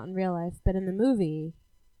 No. Yeah, not in real life. But in the movie,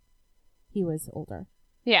 he was older.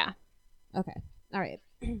 Yeah. Okay. All right.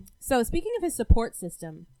 So speaking of his support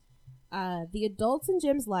system, the adults in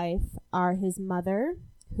Jim's life are his mother,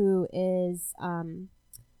 who is, oh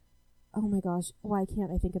my gosh, why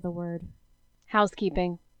can't I think of the word?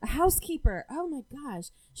 Housekeeping. A housekeeper. Oh my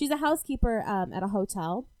gosh. She's a housekeeper at a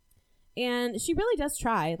hotel. And she really does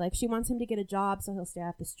try. Like, she wants him to get a job so he'll stay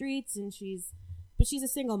off the streets. But she's a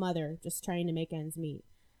single mother just trying to make ends meet.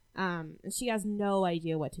 And she has no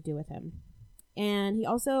idea what to do with him. And he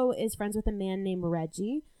also is friends with a man named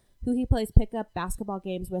Reggie, who he plays pickup basketball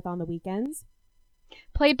games with on the weekends.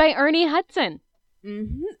 Played by Ernie Hudson.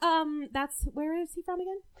 Mm-hmm. Where is he from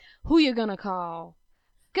again? Who you gonna call?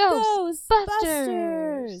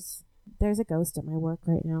 Ghostbusters! There's a ghost at my work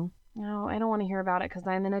right now. No, I don't want to hear about it because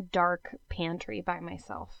I'm in a dark pantry by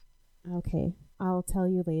myself. Okay. I'll tell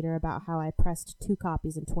you later about how I pressed 2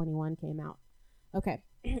 copies and 21 came out. Okay.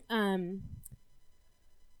 A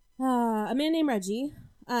man named Reggie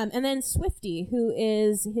And then Swifty, who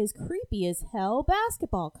is his creepy as hell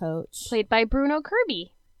basketball coach. Played by Bruno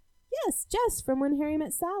Kirby. Yes, Jess from When Harry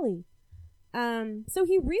Met Sally. So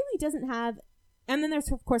he really doesn't have... And then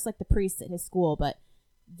there's, of course, like the priests at his school, but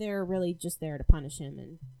they're really just there to punish him,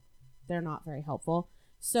 and they're not very helpful.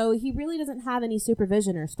 So he really doesn't have any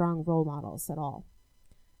supervision or strong role models at all.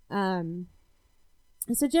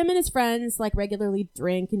 So Jim and his friends like regularly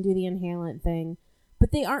drink and do the inhalant thing,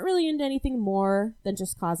 but they aren't really into anything more than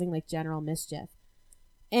just causing like general mischief.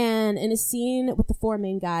 And in a scene with the four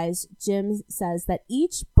main guys, Jim says that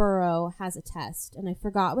each borough has a test, and I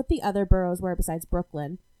forgot what the other boroughs were besides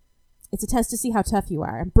Brooklyn. It's a test to see how tough you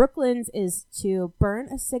are. And Brooklyn's is to burn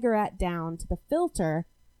a cigarette down to the filter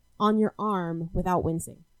on your arm without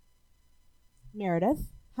wincing.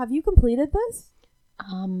 Meredith, have you completed this?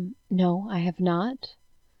 No, I have not.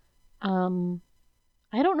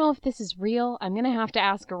 I don't know if this is real. I'm gonna have to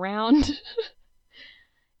ask around.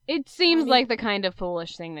 It seems like the kind of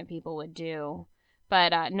foolish thing that people would do.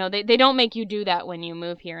 But no, they don't make you do that when you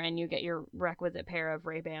move here and you get your requisite pair of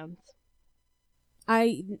Ray-Bans.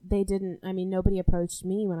 They didn't. I mean, nobody approached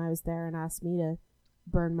me when I was there and asked me to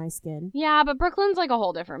burn my skin. Yeah, but Brooklyn's like a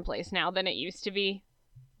whole different place now than it used to be.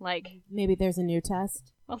 Like, maybe there's a new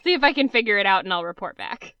test. I'll see if I can figure it out and I'll report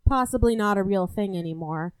back. Possibly not a real thing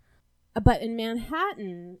anymore. But in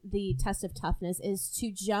Manhattan, the test of toughness is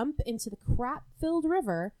to jump into the crap-filled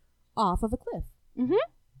river off of a cliff. Mm-hmm.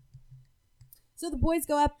 So the boys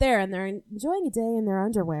go up there and they're enjoying a day in their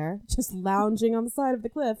underwear, just lounging on the side of the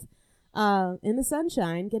cliff in the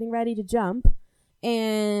sunshine, getting ready to jump.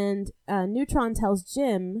 And Neutron tells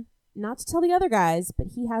Jim not to tell the other guys, but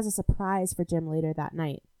he has a surprise for Jim later that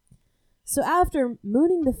night. So after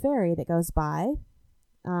mooning the ferry that goes by...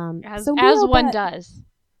 As one does.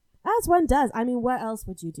 As one does. I mean, what else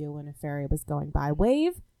would you do when a ferry was going by?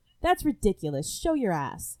 Wave? That's ridiculous. Show your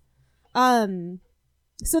ass.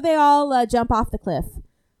 So they all jump off the cliff,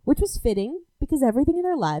 which was fitting because everything in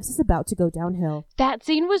their lives is about to go downhill. That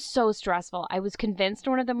scene was so stressful. I was convinced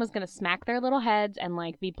one of them was going to smack their little heads and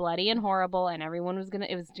like be bloody and horrible, and everyone was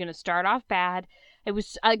it was going to start off bad. It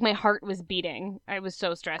was like my heart was beating. I was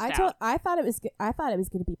so stressed out. I thought it was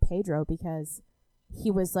going to be Pedro because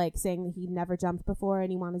he was like saying that he'd never jumped before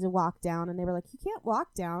and he wanted to walk down, and they were like, "You can't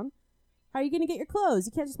walk down. How are you going to get your clothes?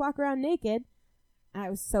 You can't just walk around naked." And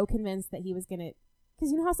I was so convinced that he was going to,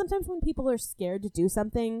 because you know how sometimes when people are scared to do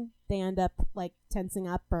something, they end up like tensing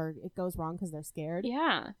up or it goes wrong because they're scared.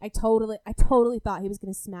 Yeah. I totally thought he was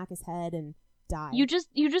going to smack his head and die. You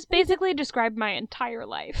just basically described my entire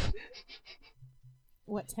life.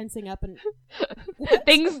 What, tensing up and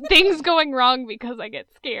things going wrong because I get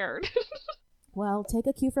scared. Well, take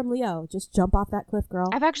a cue from Leo. Just jump off that cliff, girl.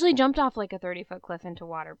 I've actually jumped off like a 30-foot cliff into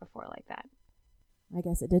water before like that. I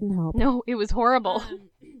guess it didn't help. No, it was horrible.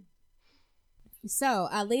 So,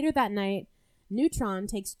 later that night, Neutron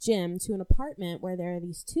takes Jim to an apartment where there are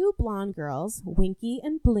these two blonde girls, Winky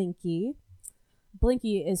and Blinky.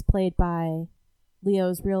 Blinky is played by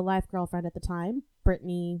Leo's real-life girlfriend at the time,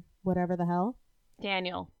 Brittany, whatever the hell.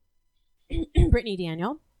 Daniel. Brittany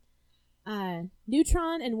Daniel.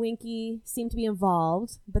 Neutron and Winky seem to be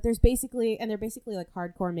involved, but they're basically like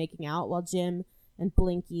hardcore making out, while Jim and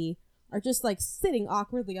Blinky are just like sitting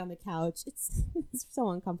awkwardly on the couch. It's so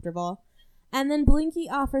uncomfortable. And then Blinky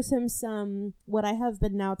offers him some, what I have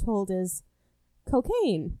been now told is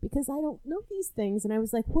cocaine, because I don't know these things. And I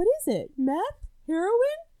was like, what is it? Meth? Heroin?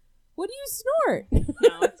 What do you snort?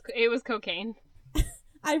 No, it was cocaine.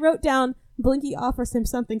 I wrote down, Blinky offers him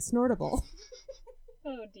something snortable.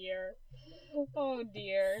 Oh, dear. Oh,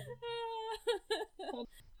 dear.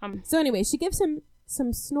 So anyway, she gives him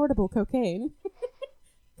some snortable cocaine.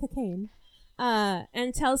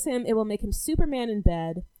 And tells him it will make him Superman in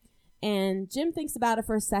bed. And Jim thinks about it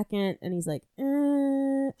for a second, and he's like,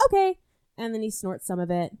 okay. And then he snorts some of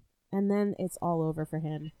it, and then it's all over for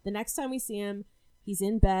him. The next time we see him, he's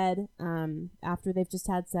in bed after they've just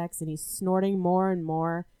had sex, and he's snorting more and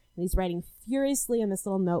more, and he's writing furiously in this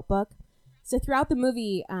little notebook. So throughout the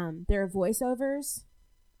movie, there are voiceovers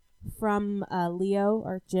from Leo,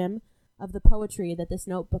 or Jim, of the poetry that this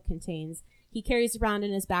notebook contains. He carries around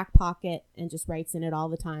in his back pocket and just writes in it all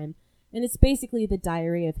the time. And it's basically the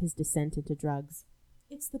diary of his descent into drugs.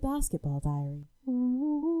 It's the basketball diary.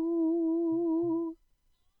 Ooh.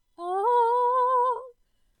 Oh.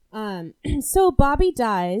 So Bobby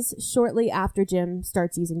dies shortly after Jim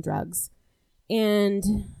starts using drugs. And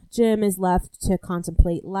Jim is left to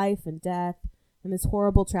contemplate life and death and this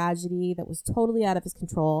horrible tragedy that was totally out of his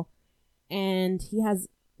control. And he has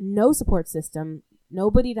no support system,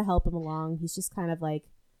 nobody to help him along. He's just kind of like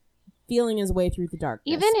feeling his way through the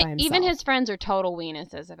darkness by himself. Even his friends are total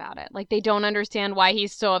weenuses about it. Like, they don't understand why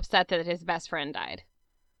he's so upset that his best friend died.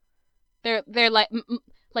 They're like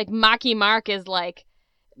Marky Mark is like,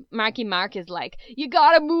 you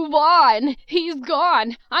gotta move on. He's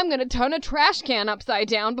gone. I'm gonna turn a trash can upside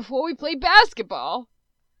down before we play basketball.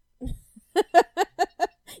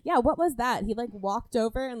 Yeah, what was that? He like walked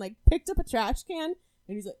over and like picked up a trash can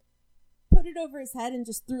and he's like put it over his head and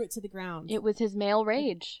just threw it to the ground. It was his male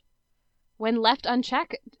rage. When left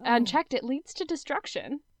unchecked, it leads to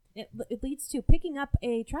destruction. It leads to picking up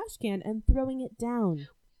a trash can and throwing it down.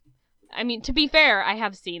 I mean, to be fair, I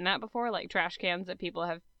have seen that before, like trash cans that people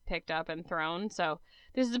have picked up and thrown. So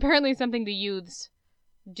this is apparently something the youths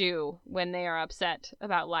do when they are upset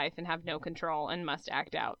about life and have no control and must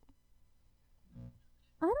act out.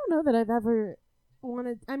 I don't know that I've ever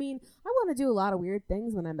wanted... I mean, I want to do a lot of weird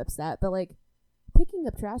things when I'm upset, but, like, picking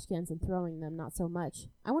up trash cans and throwing them, not so much.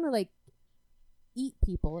 I want to, like, eat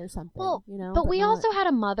people or something, well, you know? But we also had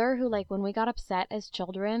a mother who, like, when we got upset as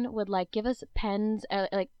children, would, like, give us pens,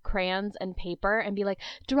 like, crayons and paper and be like,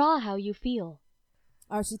 draw how you feel.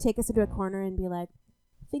 Or she'd take us into a corner and be like,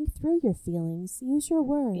 think through your feelings. Use your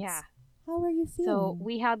words. Yeah. How are you feeling? So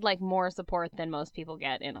we had, like, more support than most people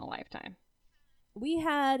get in a lifetime. We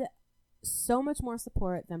had so much more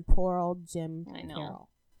support than poor old Jim Carroll.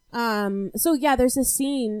 So yeah, there's a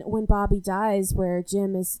scene when Bobby dies where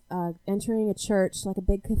Jim is entering a church, like a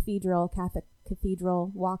big Catholic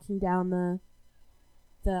cathedral, walking down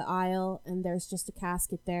the aisle, and there's just a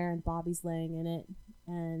casket there, and Bobby's laying in it,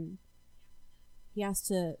 and he has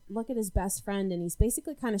to look at his best friend, and he's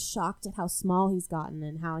basically kind of shocked at how small he's gotten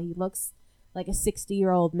and how he looks like a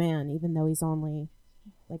 60-year-old man, even though he's only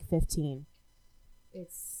like 15.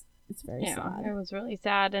 It's very sad. It was really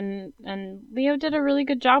sad, and Leo did a really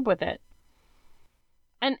good job with it.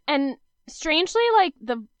 And strangely, like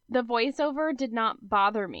the voiceover did not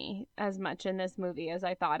bother me as much in this movie as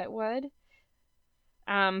I thought it would.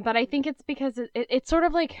 But I think it's because it's sort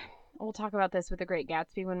of like, we'll talk about this with The Great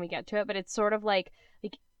Gatsby when we get to it, but it's sort of like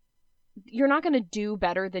you're not going to do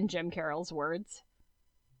better than Jim Carroll's words.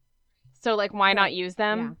 So like, why not use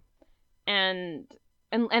them? Yeah.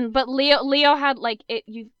 But Leo had like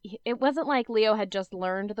it wasn't like Leo had just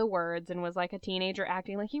learned the words and was like a teenager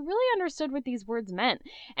acting. Like, he really understood what these words meant.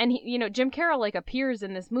 And he, Jim Carroll like appears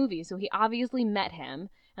in this movie, so he obviously met him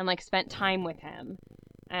and like spent time with him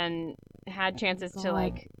and had chances to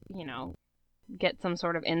like, get some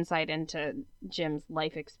sort of insight into Jim's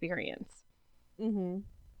life experience. I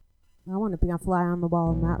want to be a fly on the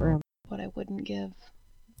wall in that room. What I wouldn't give.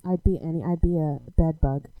 I'd be a bed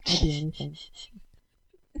bug. I'd be anything.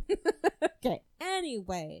 Okay.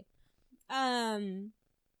 Anyway,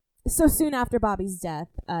 so soon after Bobby's death,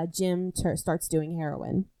 Jim starts doing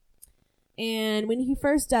heroin, and when he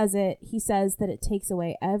first does it, he says that it takes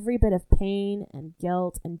away every bit of pain and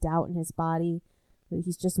guilt and doubt in his body. That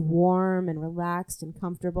he's just warm and relaxed and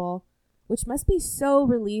comfortable, which must be so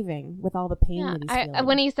relieving with all the pain that he's feeling.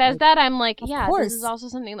 When he says that, I'm like, this is also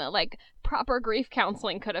something that like proper grief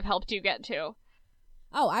counseling could have helped you get to.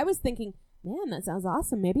 Oh, I was thinking, man, that sounds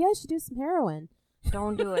awesome. Maybe I should do some heroin.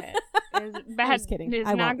 Don't do it. It's bad. I'm just kidding. It's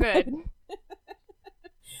not good.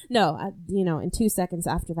 No, in 2 seconds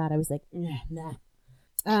after that, I was like, nah.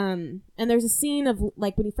 And there's a scene of,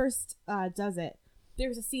 like, when he first does it,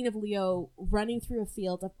 there's a scene of Leo running through a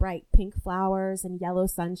field of bright pink flowers and yellow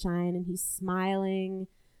sunshine, and he's smiling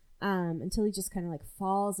until he just kind of, like,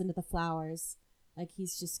 falls into the flowers. Like,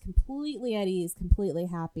 he's just completely at ease, completely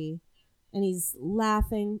happy. And he's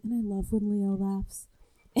laughing, and I love when Leo laughs.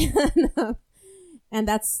 And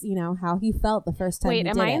that's, how he felt the first time he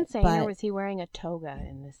did it. Wait, am I insane, or was he wearing a toga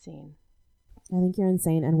in this scene? I think you're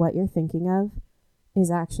insane, and what you're thinking of is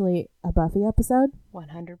actually a Buffy episode.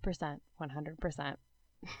 100%. 100%.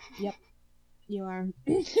 Yep. You are.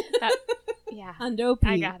 Yeah. Hundo P.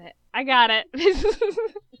 I got it.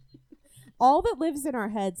 All that lives in our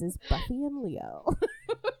heads is Buffy and Leo.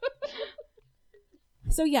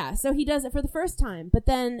 So he does it for the first time, but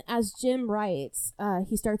then as Jim writes,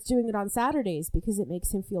 he starts doing it on Saturdays because it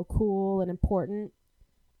makes him feel cool and important,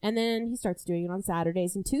 and then he starts doing it on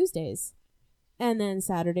Saturdays and Tuesdays, and then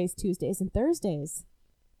Saturdays, Tuesdays, and Thursdays,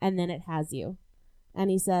 and then it has you. And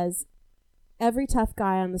he says, every tough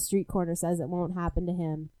guy on the street corner says it won't happen to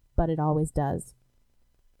him, but it always does.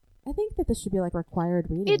 I think that this should be like required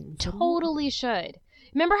reading. It totally should.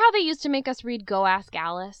 Remember how they used to make us read Go Ask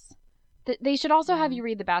Alice? They should also have you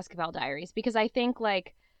read the Basketball Diaries, because I think,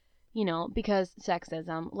 like, because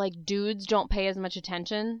sexism, like, dudes don't pay as much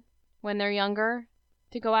attention when they're younger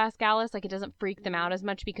to Go Ask Alice. Like, it doesn't freak them out as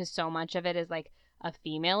much because so much of it is, like, a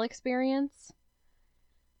female experience.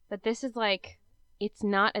 But this is like, it's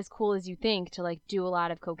not as cool as you think to like do a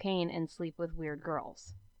lot of cocaine and sleep with weird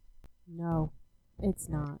girls. No, it's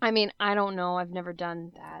not. I mean, I don't know. I've never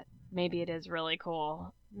done that. Maybe it is really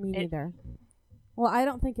cool. Me neither. Well, I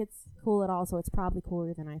don't think it's cool at all, so it's probably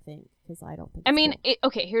cooler than I think, because I don't think it's cool.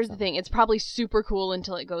 Okay, here's the thing. It's probably super cool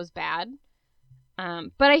until it goes bad.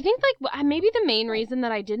 But I think, like, maybe the main reason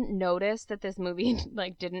that I didn't notice that this movie,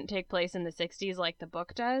 like, didn't take place in the 60s like the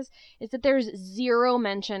book does is that there's zero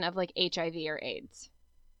mention of, like, HIV or AIDS.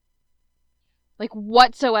 Like,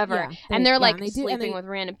 whatsoever. Yeah, and they're, like, sleeping with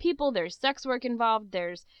random people. There's sex work involved.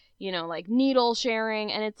 There's, you know, like, needle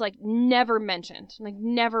sharing. And it's, like, never mentioned. Like,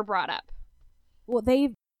 never brought up. Well,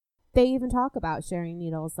 they even talk about sharing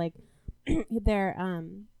needles. Like, they're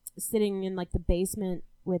sitting in, like, the basement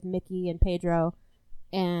with Mickey and Pedro,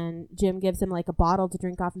 and Jim gives him, like, a bottle to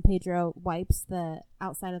drink off, and Pedro wipes the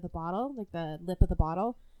outside of the bottle, like, the lip of the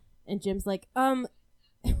bottle, and Jim's like,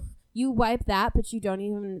 you wipe that, but you don't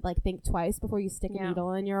even, like, think twice before you stick a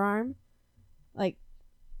needle in your arm? Like,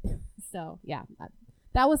 so, yeah.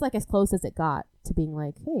 That was, like, as close as it got to being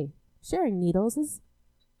like, hey, sharing needles is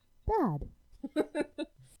bad.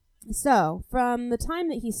 So, from the time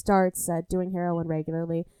that he starts doing heroin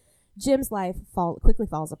regularly, Jim's life quickly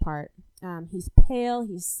falls apart. He's pale,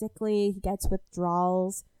 he's sickly, he gets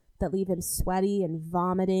withdrawals that leave him sweaty and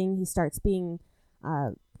vomiting. He starts getting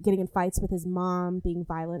in fights with his mom, being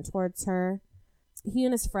violent towards her. He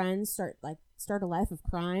and his friends start a life of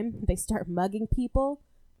crime. They start mugging people.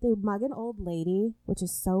 They mug an old lady, which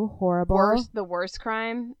is so horrible. The worst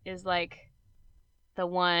crime is, like, the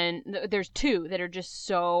one... There's two that are just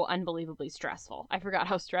so unbelievably stressful. I forgot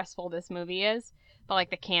how stressful this movie is. But,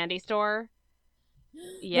 like, the candy store...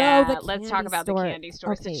 Yeah, let's talk about the candy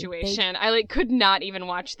store situation. I could not even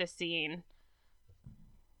watch the scene.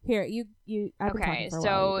 Here, okay,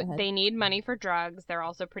 so they need money for drugs. They're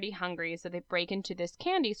also pretty hungry, so they break into this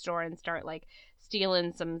candy store and start, like,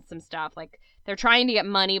 stealing some stuff. Like, they're trying to get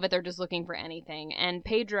money, but they're just looking for anything. And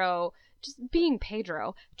Pedro, just being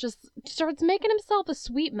Pedro, just starts making himself a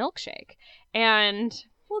sweet milkshake. And...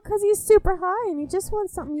 Well, because he's super high and he just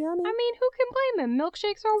wants something yummy. I mean, who can blame him?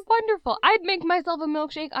 Milkshakes are wonderful. I'd make myself a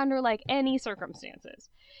milkshake under, like, any circumstances.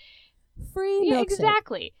 Free milkshake. Yeah,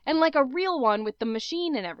 exactly. And, like, a real one with the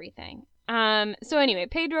machine and everything. So anyway,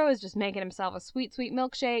 Pedro is just making himself a sweet, sweet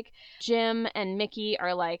milkshake. Jim and Mickey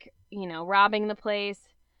are, like, you know, robbing the place.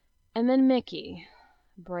 And then Mickey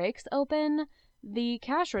breaks open the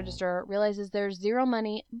cash register, realizes there's zero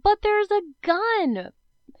money, but there's a gun.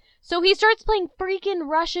 So he starts playing freaking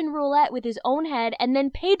Russian roulette with his own head and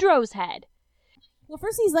then Pedro's head. Well,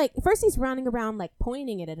 first he's running around, like,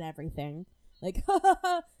 pointing it at everything. Like, ha ha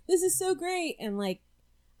ha, this is so great. And, like,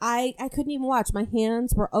 I couldn't even watch. My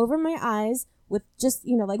hands were over my eyes with just,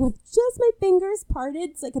 you know, like, with just my fingers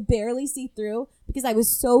parted so I could barely see through, because I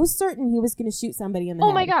was so certain he was going to shoot somebody in the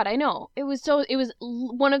head. Oh my God, I know. It was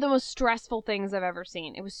one of the most stressful things I've ever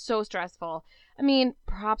seen. It was so stressful. I mean,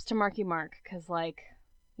 props to Marky Mark, because, like,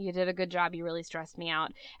 you did a good job. You really stressed me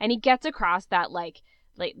out. And he gets across that,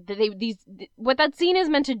 what that scene is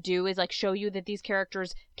meant to do is, like, show you that these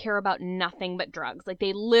characters care about nothing but drugs. Like,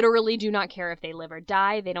 they literally do not care if they live or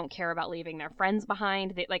die. They don't care about leaving their friends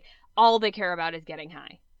behind. All they care about is getting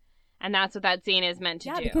high. And that's what that scene is meant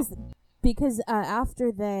to do. Yeah, because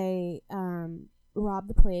after they rob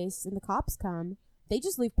the place and the cops come, they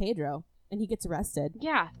just leave Pedro and he gets arrested.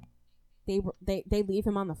 Yeah. They leave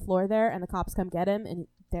him on the floor there, and the cops come get him, and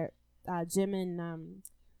they're Jim and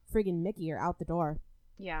friggin' Mickey are out the door.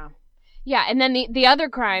 Yeah. Yeah, and then the other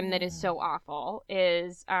crime that is so awful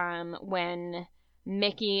is when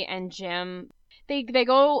Mickey and Jim, they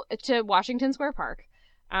go to Washington Square Park,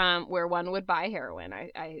 where one would buy heroin,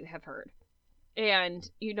 I have heard. And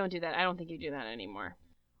you don't do that. I don't think you do that anymore.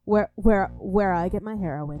 Where I get my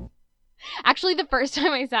heroin. Actually, the first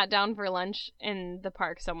time I sat down for lunch in the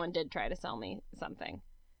park, someone did try to sell me something.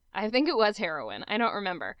 I think it was heroin. I don't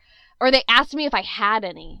remember. Or they asked me if I had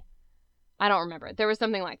any. I don't remember. There was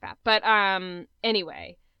something like that. But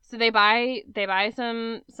anyway, so they buy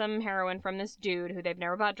some heroin from this dude who they've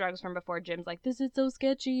never bought drugs from before. Jim's like, this is so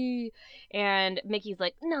sketchy. And Mickey's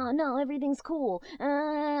like, no, everything's cool.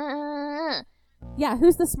 Yeah,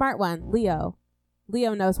 who's the smart one? Leo.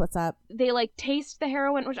 Leo knows what's up. They, like, taste the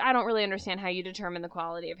heroin, which I don't really understand how you determine the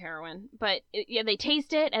quality of heroin. But, they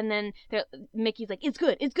taste it, and then Mickey's like, it's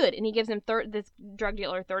good. And he gives him this drug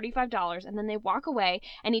dealer $35, and then they walk away,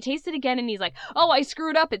 and he tastes it again, and he's like, oh, I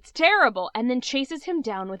screwed up, it's terrible. And then chases him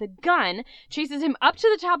down with a gun, chases him up to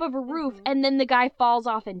the top of a roof, and then the guy falls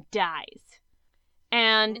off and dies.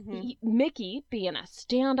 And Mickey, being a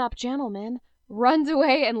stand-up gentleman, runs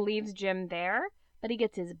away and leaves Jim there. but he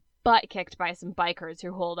gets his butt kicked by some bikers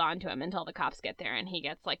who hold on to him until the cops get there, and he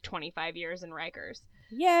gets like 25 years in Rikers.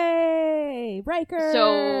 Yay! Rikers!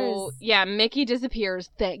 So, yeah, Mickey disappears,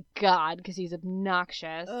 thank God, because he's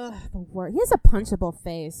obnoxious. Ugh, the worst. He has a punchable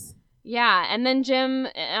face. Yeah, and then Jim,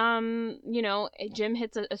 Jim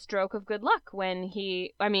hits a stroke of good luck when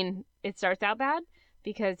it starts out bad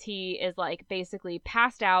because he is, like, basically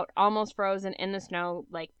passed out, almost frozen in the snow,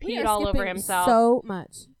 like, peed all over himself. So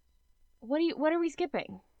much. What are we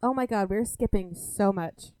skipping? Oh my God, we're skipping so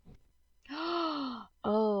much.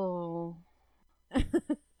 Oh.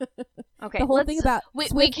 Okay. The whole thing about we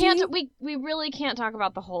really can't talk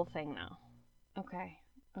about the whole thing now. Okay.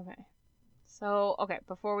 So,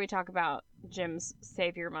 before we talk about Jim's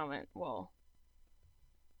savior moment,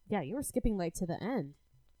 yeah, you were skipping like to the end.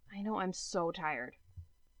 I know, I'm so tired.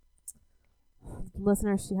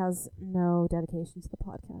 Listener, she has no dedication to the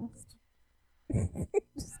podcast.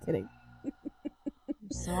 Just kidding.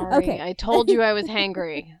 I'm sorry. Okay. I told you I was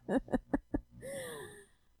hangry.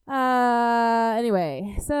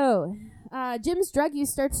 Anyway, so Jim's drug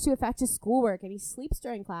use starts to affect his schoolwork, and he sleeps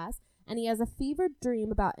during class, and he has a fevered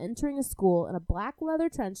dream about entering a school in a black leather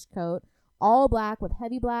trench coat, all black with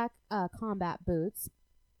heavy black combat boots,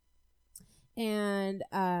 and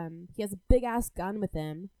he has a big ass gun with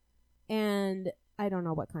him, and I don't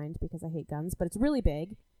know what kind because I hate guns, but it's really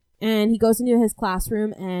big. And he goes into his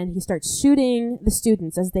classroom and he starts shooting the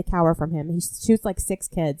students as they cower from him. He shoots like 6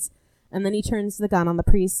 kids. And then he turns the gun on the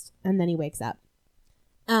priest, and then he wakes up.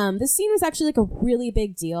 This scene was actually like a really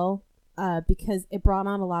big deal because it brought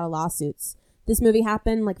on a lot of lawsuits. This movie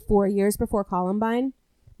happened like 4 years before Columbine,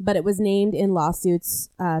 but it was named in lawsuits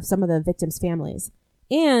of some of the victims' families.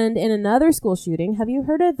 And in another school shooting, have you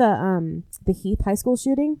heard of the Heath High School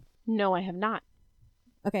shooting? No, I have not.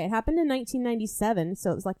 Okay, it happened in 1997,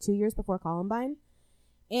 so it was like 2 years before Columbine.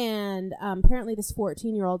 And apparently this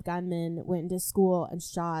 14-year-old gunman went into school and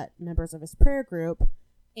shot members of his prayer group.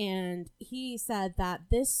 And he said that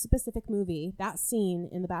this specific movie, that scene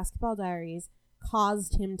in the Basketball Diaries,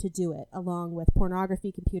 caused him to do it, along with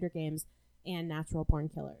pornography, computer games, and natural-born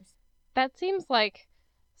killers. That seems like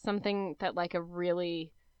something that like a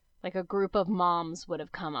group of moms would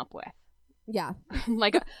have come up with. Yeah.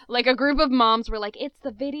 like a group of moms were like, it's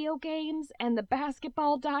the video games and the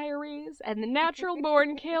Basketball Diaries and the natural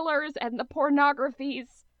born killers and the pornographies.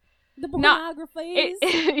 The pornographies?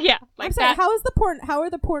 Yeah. Like I'm sorry, how are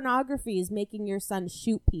the pornographies making your son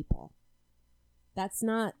shoot people?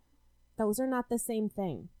 Those are not the same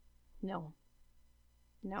thing. No.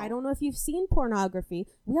 I don't know if you've seen pornography.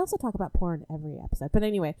 We also talk about porn every episode. But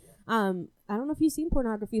anyway, I don't know if you've seen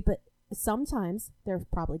pornography, but sometimes there's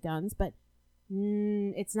probably guns, but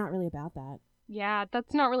it's not really about that. Yeah,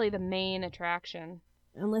 that's not really the main attraction.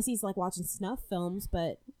 Unless he's like watching snuff films,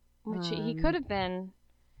 but which he could have been.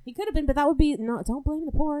 He could have been, but that would be no. Don't blame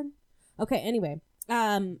the porn. Okay. Anyway,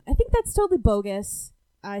 I think that's totally bogus.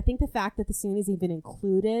 I think the fact that the scene is even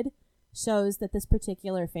included shows that this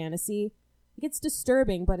particular fantasy, it gets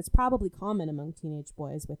disturbing, but it's probably common among teenage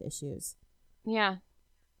boys with issues. Yeah.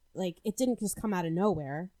 Like, it didn't just come out of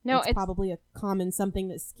nowhere. No, it's probably a common something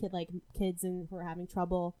that kids who are having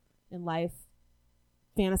trouble in life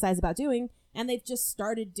fantasize about doing, and they've just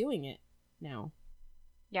started doing it now.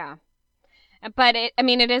 Yeah. But it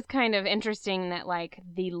is kind of interesting that, like,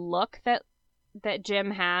 the look that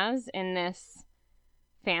Jim has in this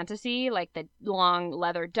fantasy, like the long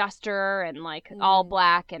leather duster and, like, all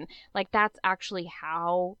black, and, like, that's actually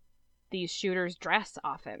how these shooters dress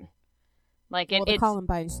often. Like the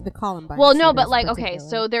Columbine. Well, no, but like, okay,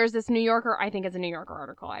 so there's this New Yorker. I think it's a New Yorker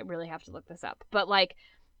article. I really have to look this up. But like,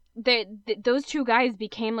 those two guys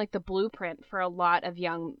became like the blueprint for a lot of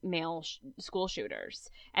young male school shooters,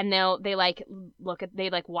 and they watch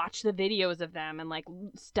the videos of them and like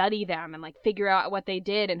study them and like figure out what they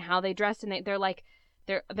did and how they dressed, and they're like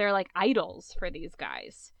idols for these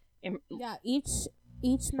guys. Yeah,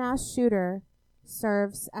 each mass shooter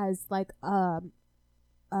serves as like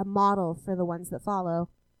a model for the ones that follow.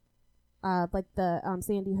 Like the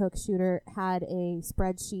Sandy Hook shooter had a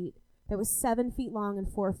spreadsheet that was 7 feet long and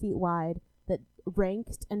 4 feet wide that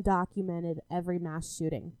ranked and documented every mass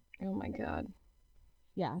shooting. Oh my God.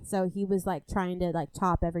 Yeah, so he was like trying to like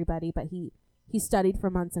top everybody, but he studied for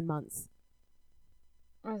months and months.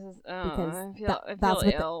 I feel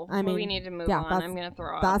ill. We need to move on. I'm gonna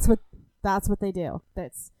throw up. That's what they do.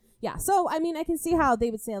 So I mean, I can see how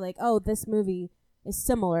they would say like, oh, this movie is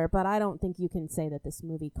similar, but I don't think you can say that this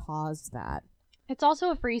movie caused that. It's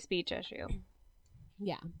also a free speech issue.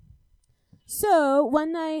 Yeah. So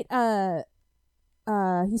one night,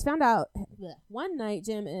 he's found out. One night,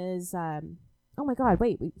 Jim is. Oh my God,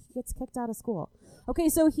 wait, he gets kicked out of school. Okay,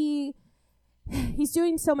 so he's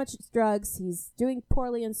doing so much drugs. He's doing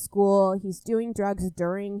poorly in school. He's doing drugs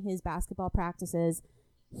during his basketball practices.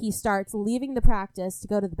 He starts leaving the practice to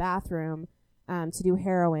go to the bathroom to do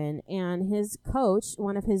heroin. And his coach,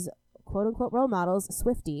 one of his quote-unquote role models,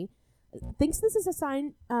 Swifty, thinks this is a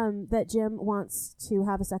sign that Jim wants to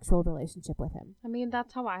have a sexual relationship with him. I mean,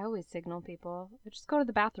 that's how I always signal people. I just go to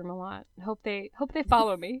the bathroom a lot. Hope they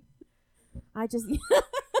follow me. I just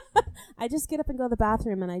get up and go to the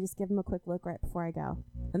bathroom, and I just give him a quick look right before I go.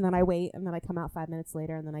 And then I wait, and then I come out 5 minutes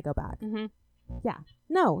later, and then I go back. Mm-hmm. Yeah.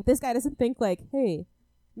 No, this guy doesn't think like, hey,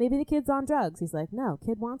 maybe the kid's on drugs. He's like, no,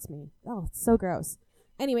 kid wants me. Oh, it's so gross.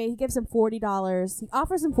 Anyway, he gives him $40. He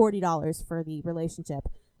offers him $40 for the relationship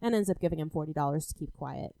and ends up giving him $40 to keep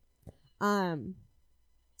quiet. And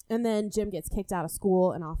then Jim gets kicked out of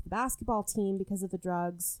school and off the basketball team because of the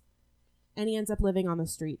drugs, and he ends up living on the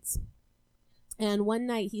streets. And one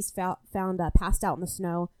night he's found passed out in the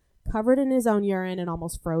snow, covered in his own urine and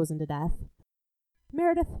almost frozen to death.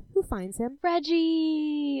 Meredith, who finds him?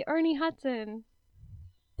 Reggie! Ernie Hudson.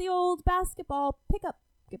 The old basketball pickup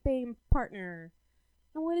game partner.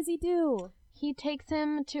 And what does he do? He takes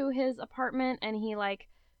him to his apartment and he, like,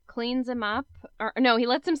 cleans him up. Or no, he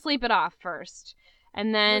lets him sleep it off first.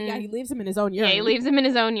 And then... Yeah, he leaves him in his own urine. Yeah, he leaves him in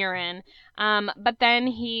his own urine. But then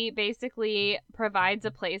he basically provides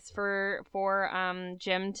a place for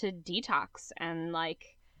Jim to detox and,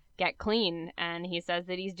 like, get clean. And he says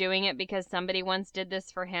that he's doing it because somebody once did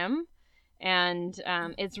this for him. And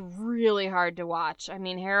it's really hard to watch. I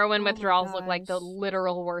mean, heroin withdrawals look like the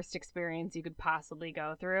literal worst experience you could possibly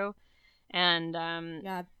go through. And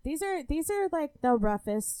yeah, these are like the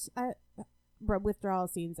roughest withdrawal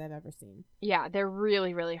scenes I've ever seen. Yeah, they're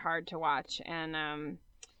really, really hard to watch. And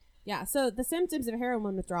yeah, so the symptoms of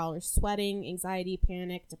heroin withdrawal are sweating, anxiety,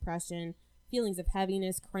 panic, depression, feelings of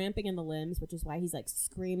heaviness, cramping in the limbs, which is why he's like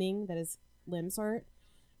screaming that his limbs hurt,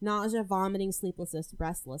 nausea, vomiting, sleeplessness,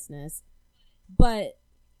 restlessness. But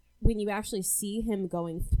when you actually see him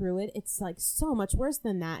going through it, it's like so much worse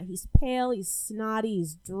than that. He's pale, he's snotty,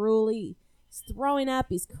 he's drooly, he's throwing up,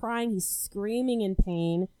 he's crying, he's screaming in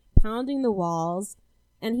pain, pounding the walls,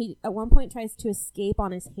 and he at one point tries to escape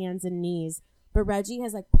on his hands and knees, but Reggie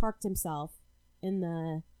has like parked himself in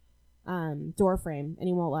the door frame and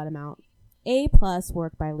he won't let him out. A+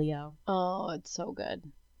 work by Leo. oh, it's so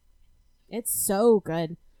good. It's so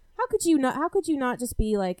good. How could you not just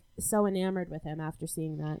be like so enamored with him after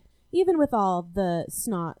seeing that? Even with all the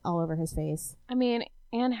snot all over his face. I mean,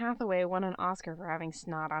 Anne Hathaway won an Oscar for having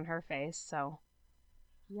snot on her face, so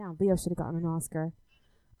yeah, Leo should have gotten an Oscar.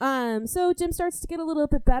 So Jim starts to get a little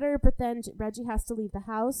bit better, but then Reggie has to leave the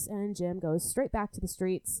house, and Jim goes straight back to the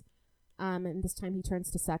streets. And this time he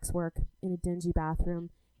turns to sex work in a dingy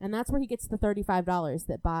bathroom, and that's where he gets the $35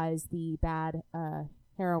 that buys the bad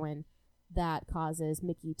heroin that causes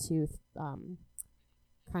Mickey to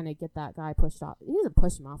kind of get that guy pushed off. He doesn't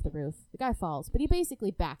push him off the roof. The guy falls, but he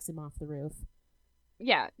basically backs him off the roof.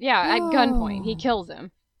 Yeah, at gunpoint. He kills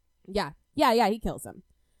him. Yeah, he kills him.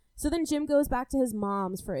 So then Jim goes back to his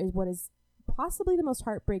mom's for what is possibly the most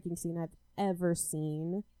heartbreaking scene I've ever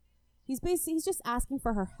seen. He's just asking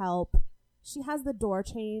for her help. She has the door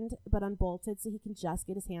chained but unbolted so he can just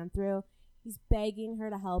get his hand through. He's begging her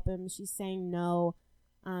to help him. She's saying no.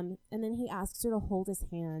 And then he asks her to hold his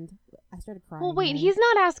hand. I started crying. Well, wait, he's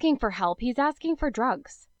not asking for help. He's asking for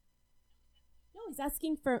drugs. No, he's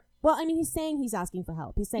asking for... Well, I mean, he's saying he's asking for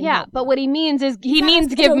help. He's saying... Yeah, but what he means is he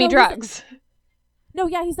means give me drugs. No,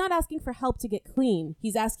 yeah, he's not asking for help to get clean.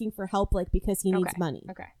 He's asking for help, like, because he needs money.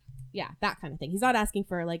 Okay. Yeah, that kind of thing. He's not asking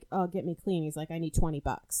for, like, oh, get me clean. He's like, I need $20.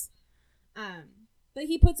 But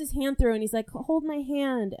he puts his hand through and he's like, hold my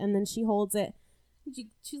hand. And then she holds it.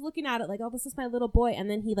 She's looking at it like, oh, this is my little boy. And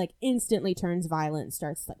then he like instantly turns violent and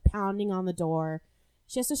starts like pounding on the door.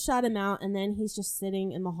 She has to shut him out. And then he's just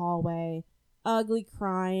sitting in the hallway, ugly,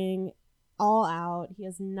 crying, all out. He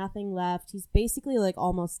has nothing left. He's basically like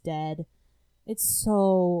almost dead. It's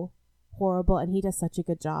so horrible. And he does such a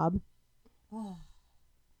good job. I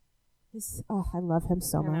love him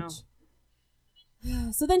so much.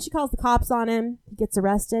 So then she calls the cops on him. He gets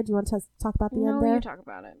arrested. You want to talk about the end there? No, you talk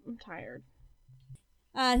about it. I'm tired.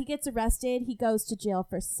 He gets arrested. He goes to jail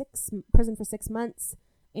for prison for 6 months,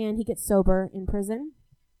 and he gets sober in prison.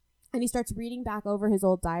 And he starts reading back over his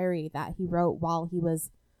old diary that he wrote while he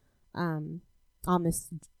was on this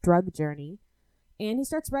drug journey. And he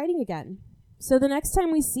starts writing again. So the next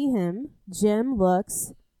time we see him, Jim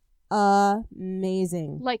looks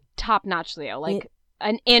amazing. Like top-notch Leo. Like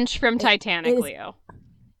an inch from Titanic Leo.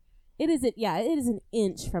 It is an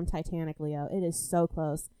inch from Titanic Leo. It is so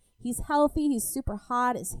close. He's healthy. He's super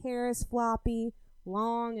hot. His hair is floppy,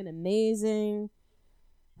 long, and amazing.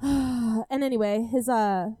 And anyway, his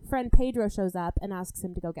friend Pedro shows up and asks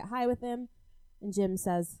him to go get high with him. And Jim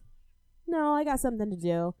says, no, I got something to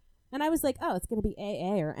do. And I was like, oh, it's going to be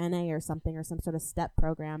AA or NA or something, or some sort of step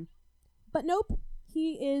program. But nope,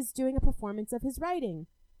 he is doing a performance of his writing.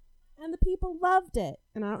 And the people loved it.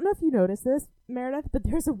 And I don't know if you noticed this, Meredith, but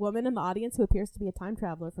there's a woman in the audience who appears to be a time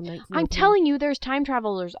traveler from 1902. I'm telling you, there's time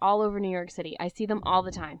travelers all over New York City. I see them all the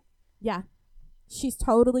time. Yeah. She's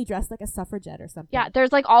totally dressed like a suffragette or something. Yeah,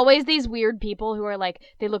 there's like always these weird people who are like,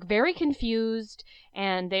 they look very confused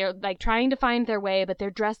and they're like trying to find their way, but they're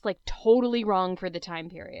dressed like totally wrong for the time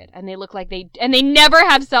period. And they look like they never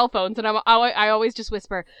have cell phones. And I always just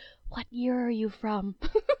whisper, what year are you from?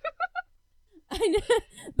 I know.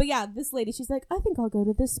 But yeah, this lady, she's like, I think I'll go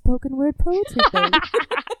to this spoken word poetry thing.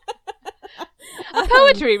 A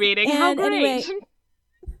poetry reading. How great. Anyway,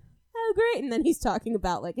 oh, great. And then he's talking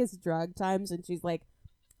about like his drug times, and she's like,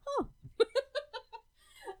 huh.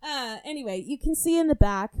 Anyway, you can see in the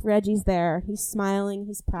back, Reggie's there. He's smiling.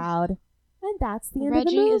 He's proud. And that's the end of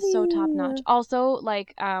the movie. Reggie is so top notch. Also,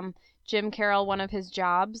 like, Jim Carroll, one of his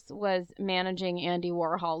jobs was managing Andy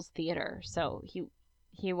Warhol's theater. So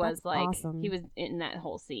he was that's like, awesome. He was in that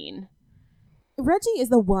whole scene. Reggie is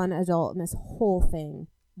the one adult in this whole thing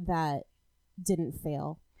that didn't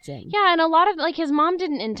fail Jim. Yeah, and a lot of, like, his mom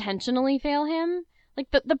didn't intentionally fail him. Like,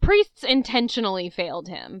 the priests intentionally failed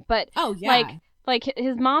him. But, oh, yeah. Like,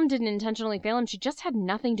 his mom didn't intentionally fail him. She just had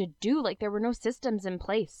nothing to do. Like, there were no systems in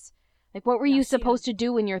place. Like, what were you supposed to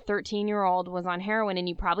do when your 13-year-old was on heroin and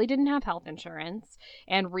you probably didn't have health insurance?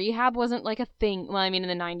 And rehab wasn't, like, a thing. Well, I mean, in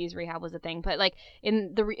the 90s, rehab was a thing. But, like,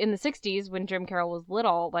 in the 60s, when Jim Carroll was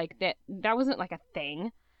little, like, that wasn't, like, a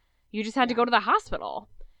thing. You just had to go to the hospital.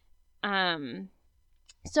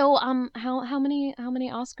 So, how many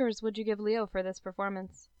Oscars would you give Leo for this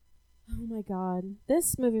performance? Oh my god.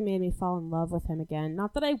 This movie made me fall in love with him again.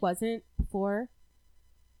 Not that I wasn't before,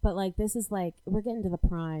 but like this is like we're getting to the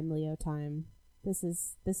prime Leo time. This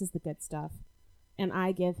is the good stuff. And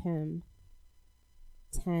I give him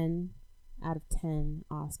 10 out of 10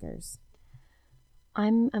 Oscars.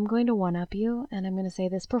 I'm going to one up you, and I'm going to say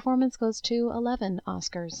this performance goes to 11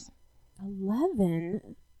 Oscars.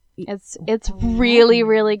 11? It's really,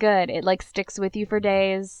 really good. It like sticks with you for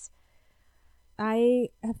days. I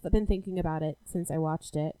have been thinking about it since I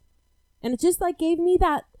watched it. And it just like gave me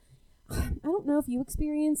that, I don't know if you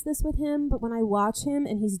experience this with him, but when I watch him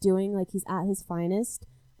and he's doing like he's at his finest,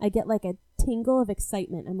 I get like a tingle of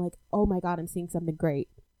excitement. I'm like, oh my god, I'm seeing something great.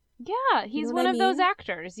 Yeah, he's one of those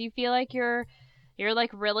actors. You feel like you're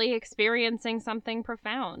like really experiencing something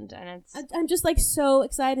profound, and I'm just like so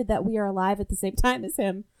excited that we are alive at the same time as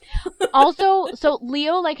him. Also, so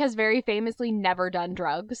Leo like has very famously never done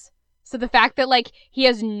drugs. So the fact that like he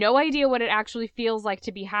has no idea what it actually feels like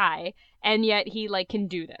to be high, and yet he like can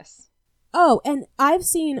do this. Oh, and I've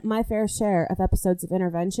seen my fair share of episodes of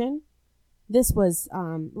Intervention. This was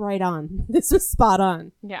right on. This was spot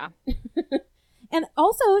on. Yeah. And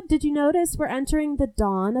also, did you notice we're entering the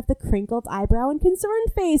dawn of the crinkled eyebrow and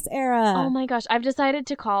concerned face era? Oh my gosh, I've decided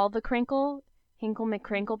to call the crinkle Hinkle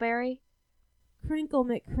McCrinkleberry. Crinkle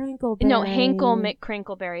McCrinkleberry. No, Hinkle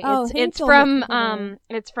McCrinkleberry. Oh, it's from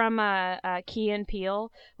Key and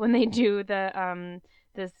Peele when they do the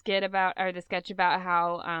skit about or the sketch about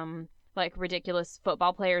how like ridiculous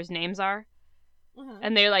football players' names are. Uh-huh.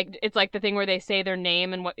 And they're like, it's like the thing where they say their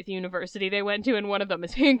name and what university they went to, and one of them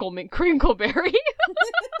is Hinkle McCrinkleberry.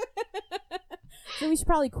 So we should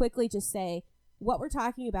probably quickly just say what we're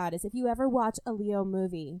talking about is if you ever watch a Leo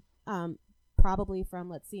movie, probably from,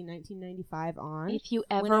 let's see, 1995 on. If you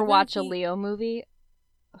ever watch a Leo movie,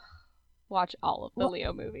 watch all of the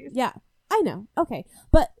Leo movies. Yeah, I know. Okay.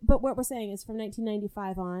 But what we're saying is from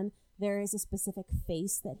 1995 on, there is a specific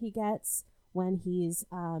face that he gets when he's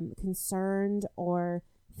concerned or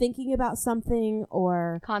thinking about something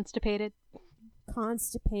or constipated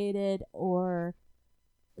or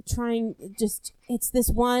trying it's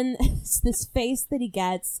this face that he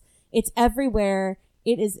gets. It's everywhere.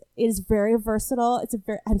 It is very versatile.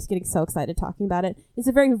 I'm just getting so excited talking about it. It's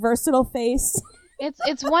a very versatile face.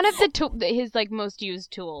 It's one of his like most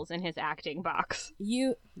used tools in his acting box.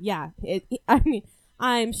 I mean,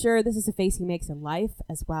 I'm sure this is a face he makes in life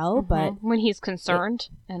as well, but when he's concerned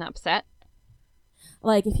and upset.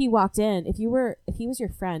 Like if he walked in, if he was your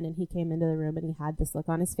friend and he came into the room and he had this look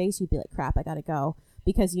on his face, you'd be like, crap, I gotta go,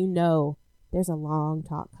 because you know there's a long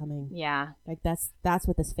talk coming. Yeah. Like that's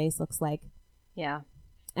what this face looks like. Yeah.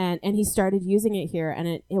 And he started using it here, and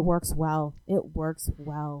it works well. It works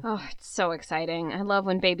well. Oh, it's so exciting. I love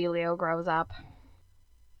when baby Leo grows up.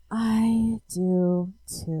 I do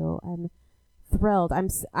too. I'm thrilled. I'm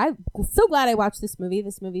so glad I watched this movie.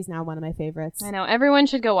 This movie's now one of my favorites. I know. Everyone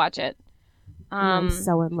should go watch it. I'm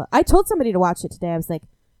so in love. I told somebody to watch it today. I was like,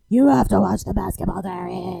 you have to watch the Basketball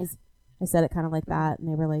Diaries. I said it kind of like that, and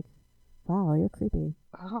they were like, wow, you're creepy.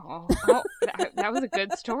 Oh, that was a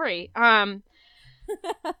good story. Do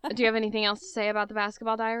you have anything else to say about the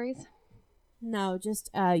Basketball Diaries? No, just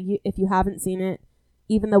if you haven't seen it,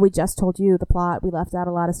 even though we just told you the plot, we left out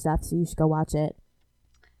a lot of stuff, so you should go watch it.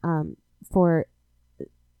 For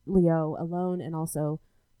Leo alone, and also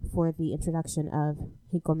for the introduction of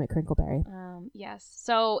Hinkle McCrinkleberry. Yes.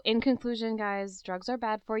 So, in conclusion, guys, drugs are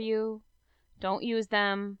bad for you. Don't use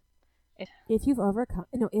them. If you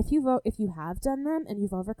have done them and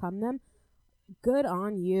you've overcome them, good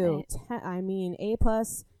on you. A+.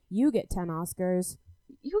 You get 10 Oscars.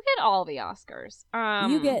 You get all the Oscars.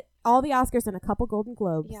 You get all the Oscars and a couple Golden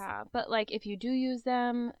Globes. Yeah, but like if you do use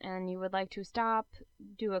them and you would like to stop,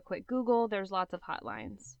 do a quick Google. There's lots of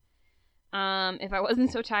hotlines. If I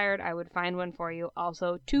wasn't so tired, I would find one for you.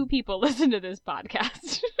 Also, 2 people listen to this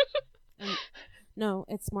podcast. No,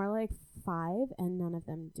 it's more like 5, and none of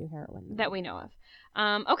them do heroin. That we know of.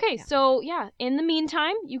 Okay, yeah. So yeah, in the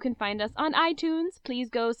meantime, you can find us on iTunes. Please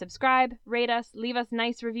go subscribe, rate us, leave us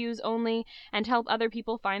nice reviews only, and help other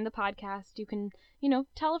people find the podcast. You can,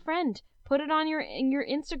 tell a friend. Put it on your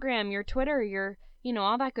Instagram, your Twitter, your,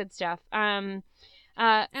 all that good stuff. And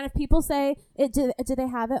if people say, do they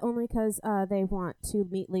have it only because they want to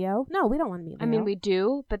meet Leo? No, we don't want to meet Leo. I mean, we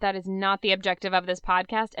do, but that is not the objective of this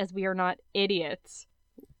podcast, as we are not idiots.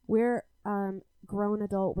 We're grown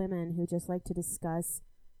adult women who just like to discuss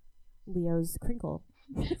Leo's crinkle.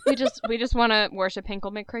 we just want to worship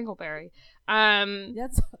Hinkle McCrinkleberry.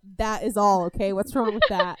 That is all. Okay, what's wrong with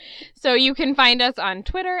that? So you can find us on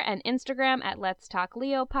Twitter and Instagram at Let's Talk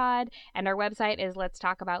Leo Pod, and our website is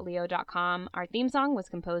letstalkaboutleo.com. Our theme song was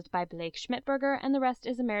composed by Blake Schmidberger, and the rest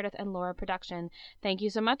is a Meredith and Laura production. Thank you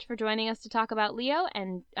so much for joining us to talk about Leo,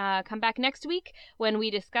 and come back next week when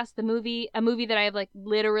we discuss a movie that I have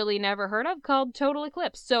literally never heard of called Total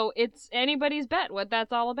Eclipse. So it's anybody's bet what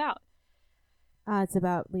that's all about. It's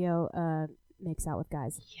about Leo makes out with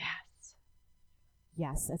guys.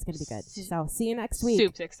 Yes, it's going to be good. So see you next week.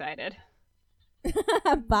 Soup's excited.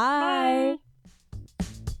 Bye.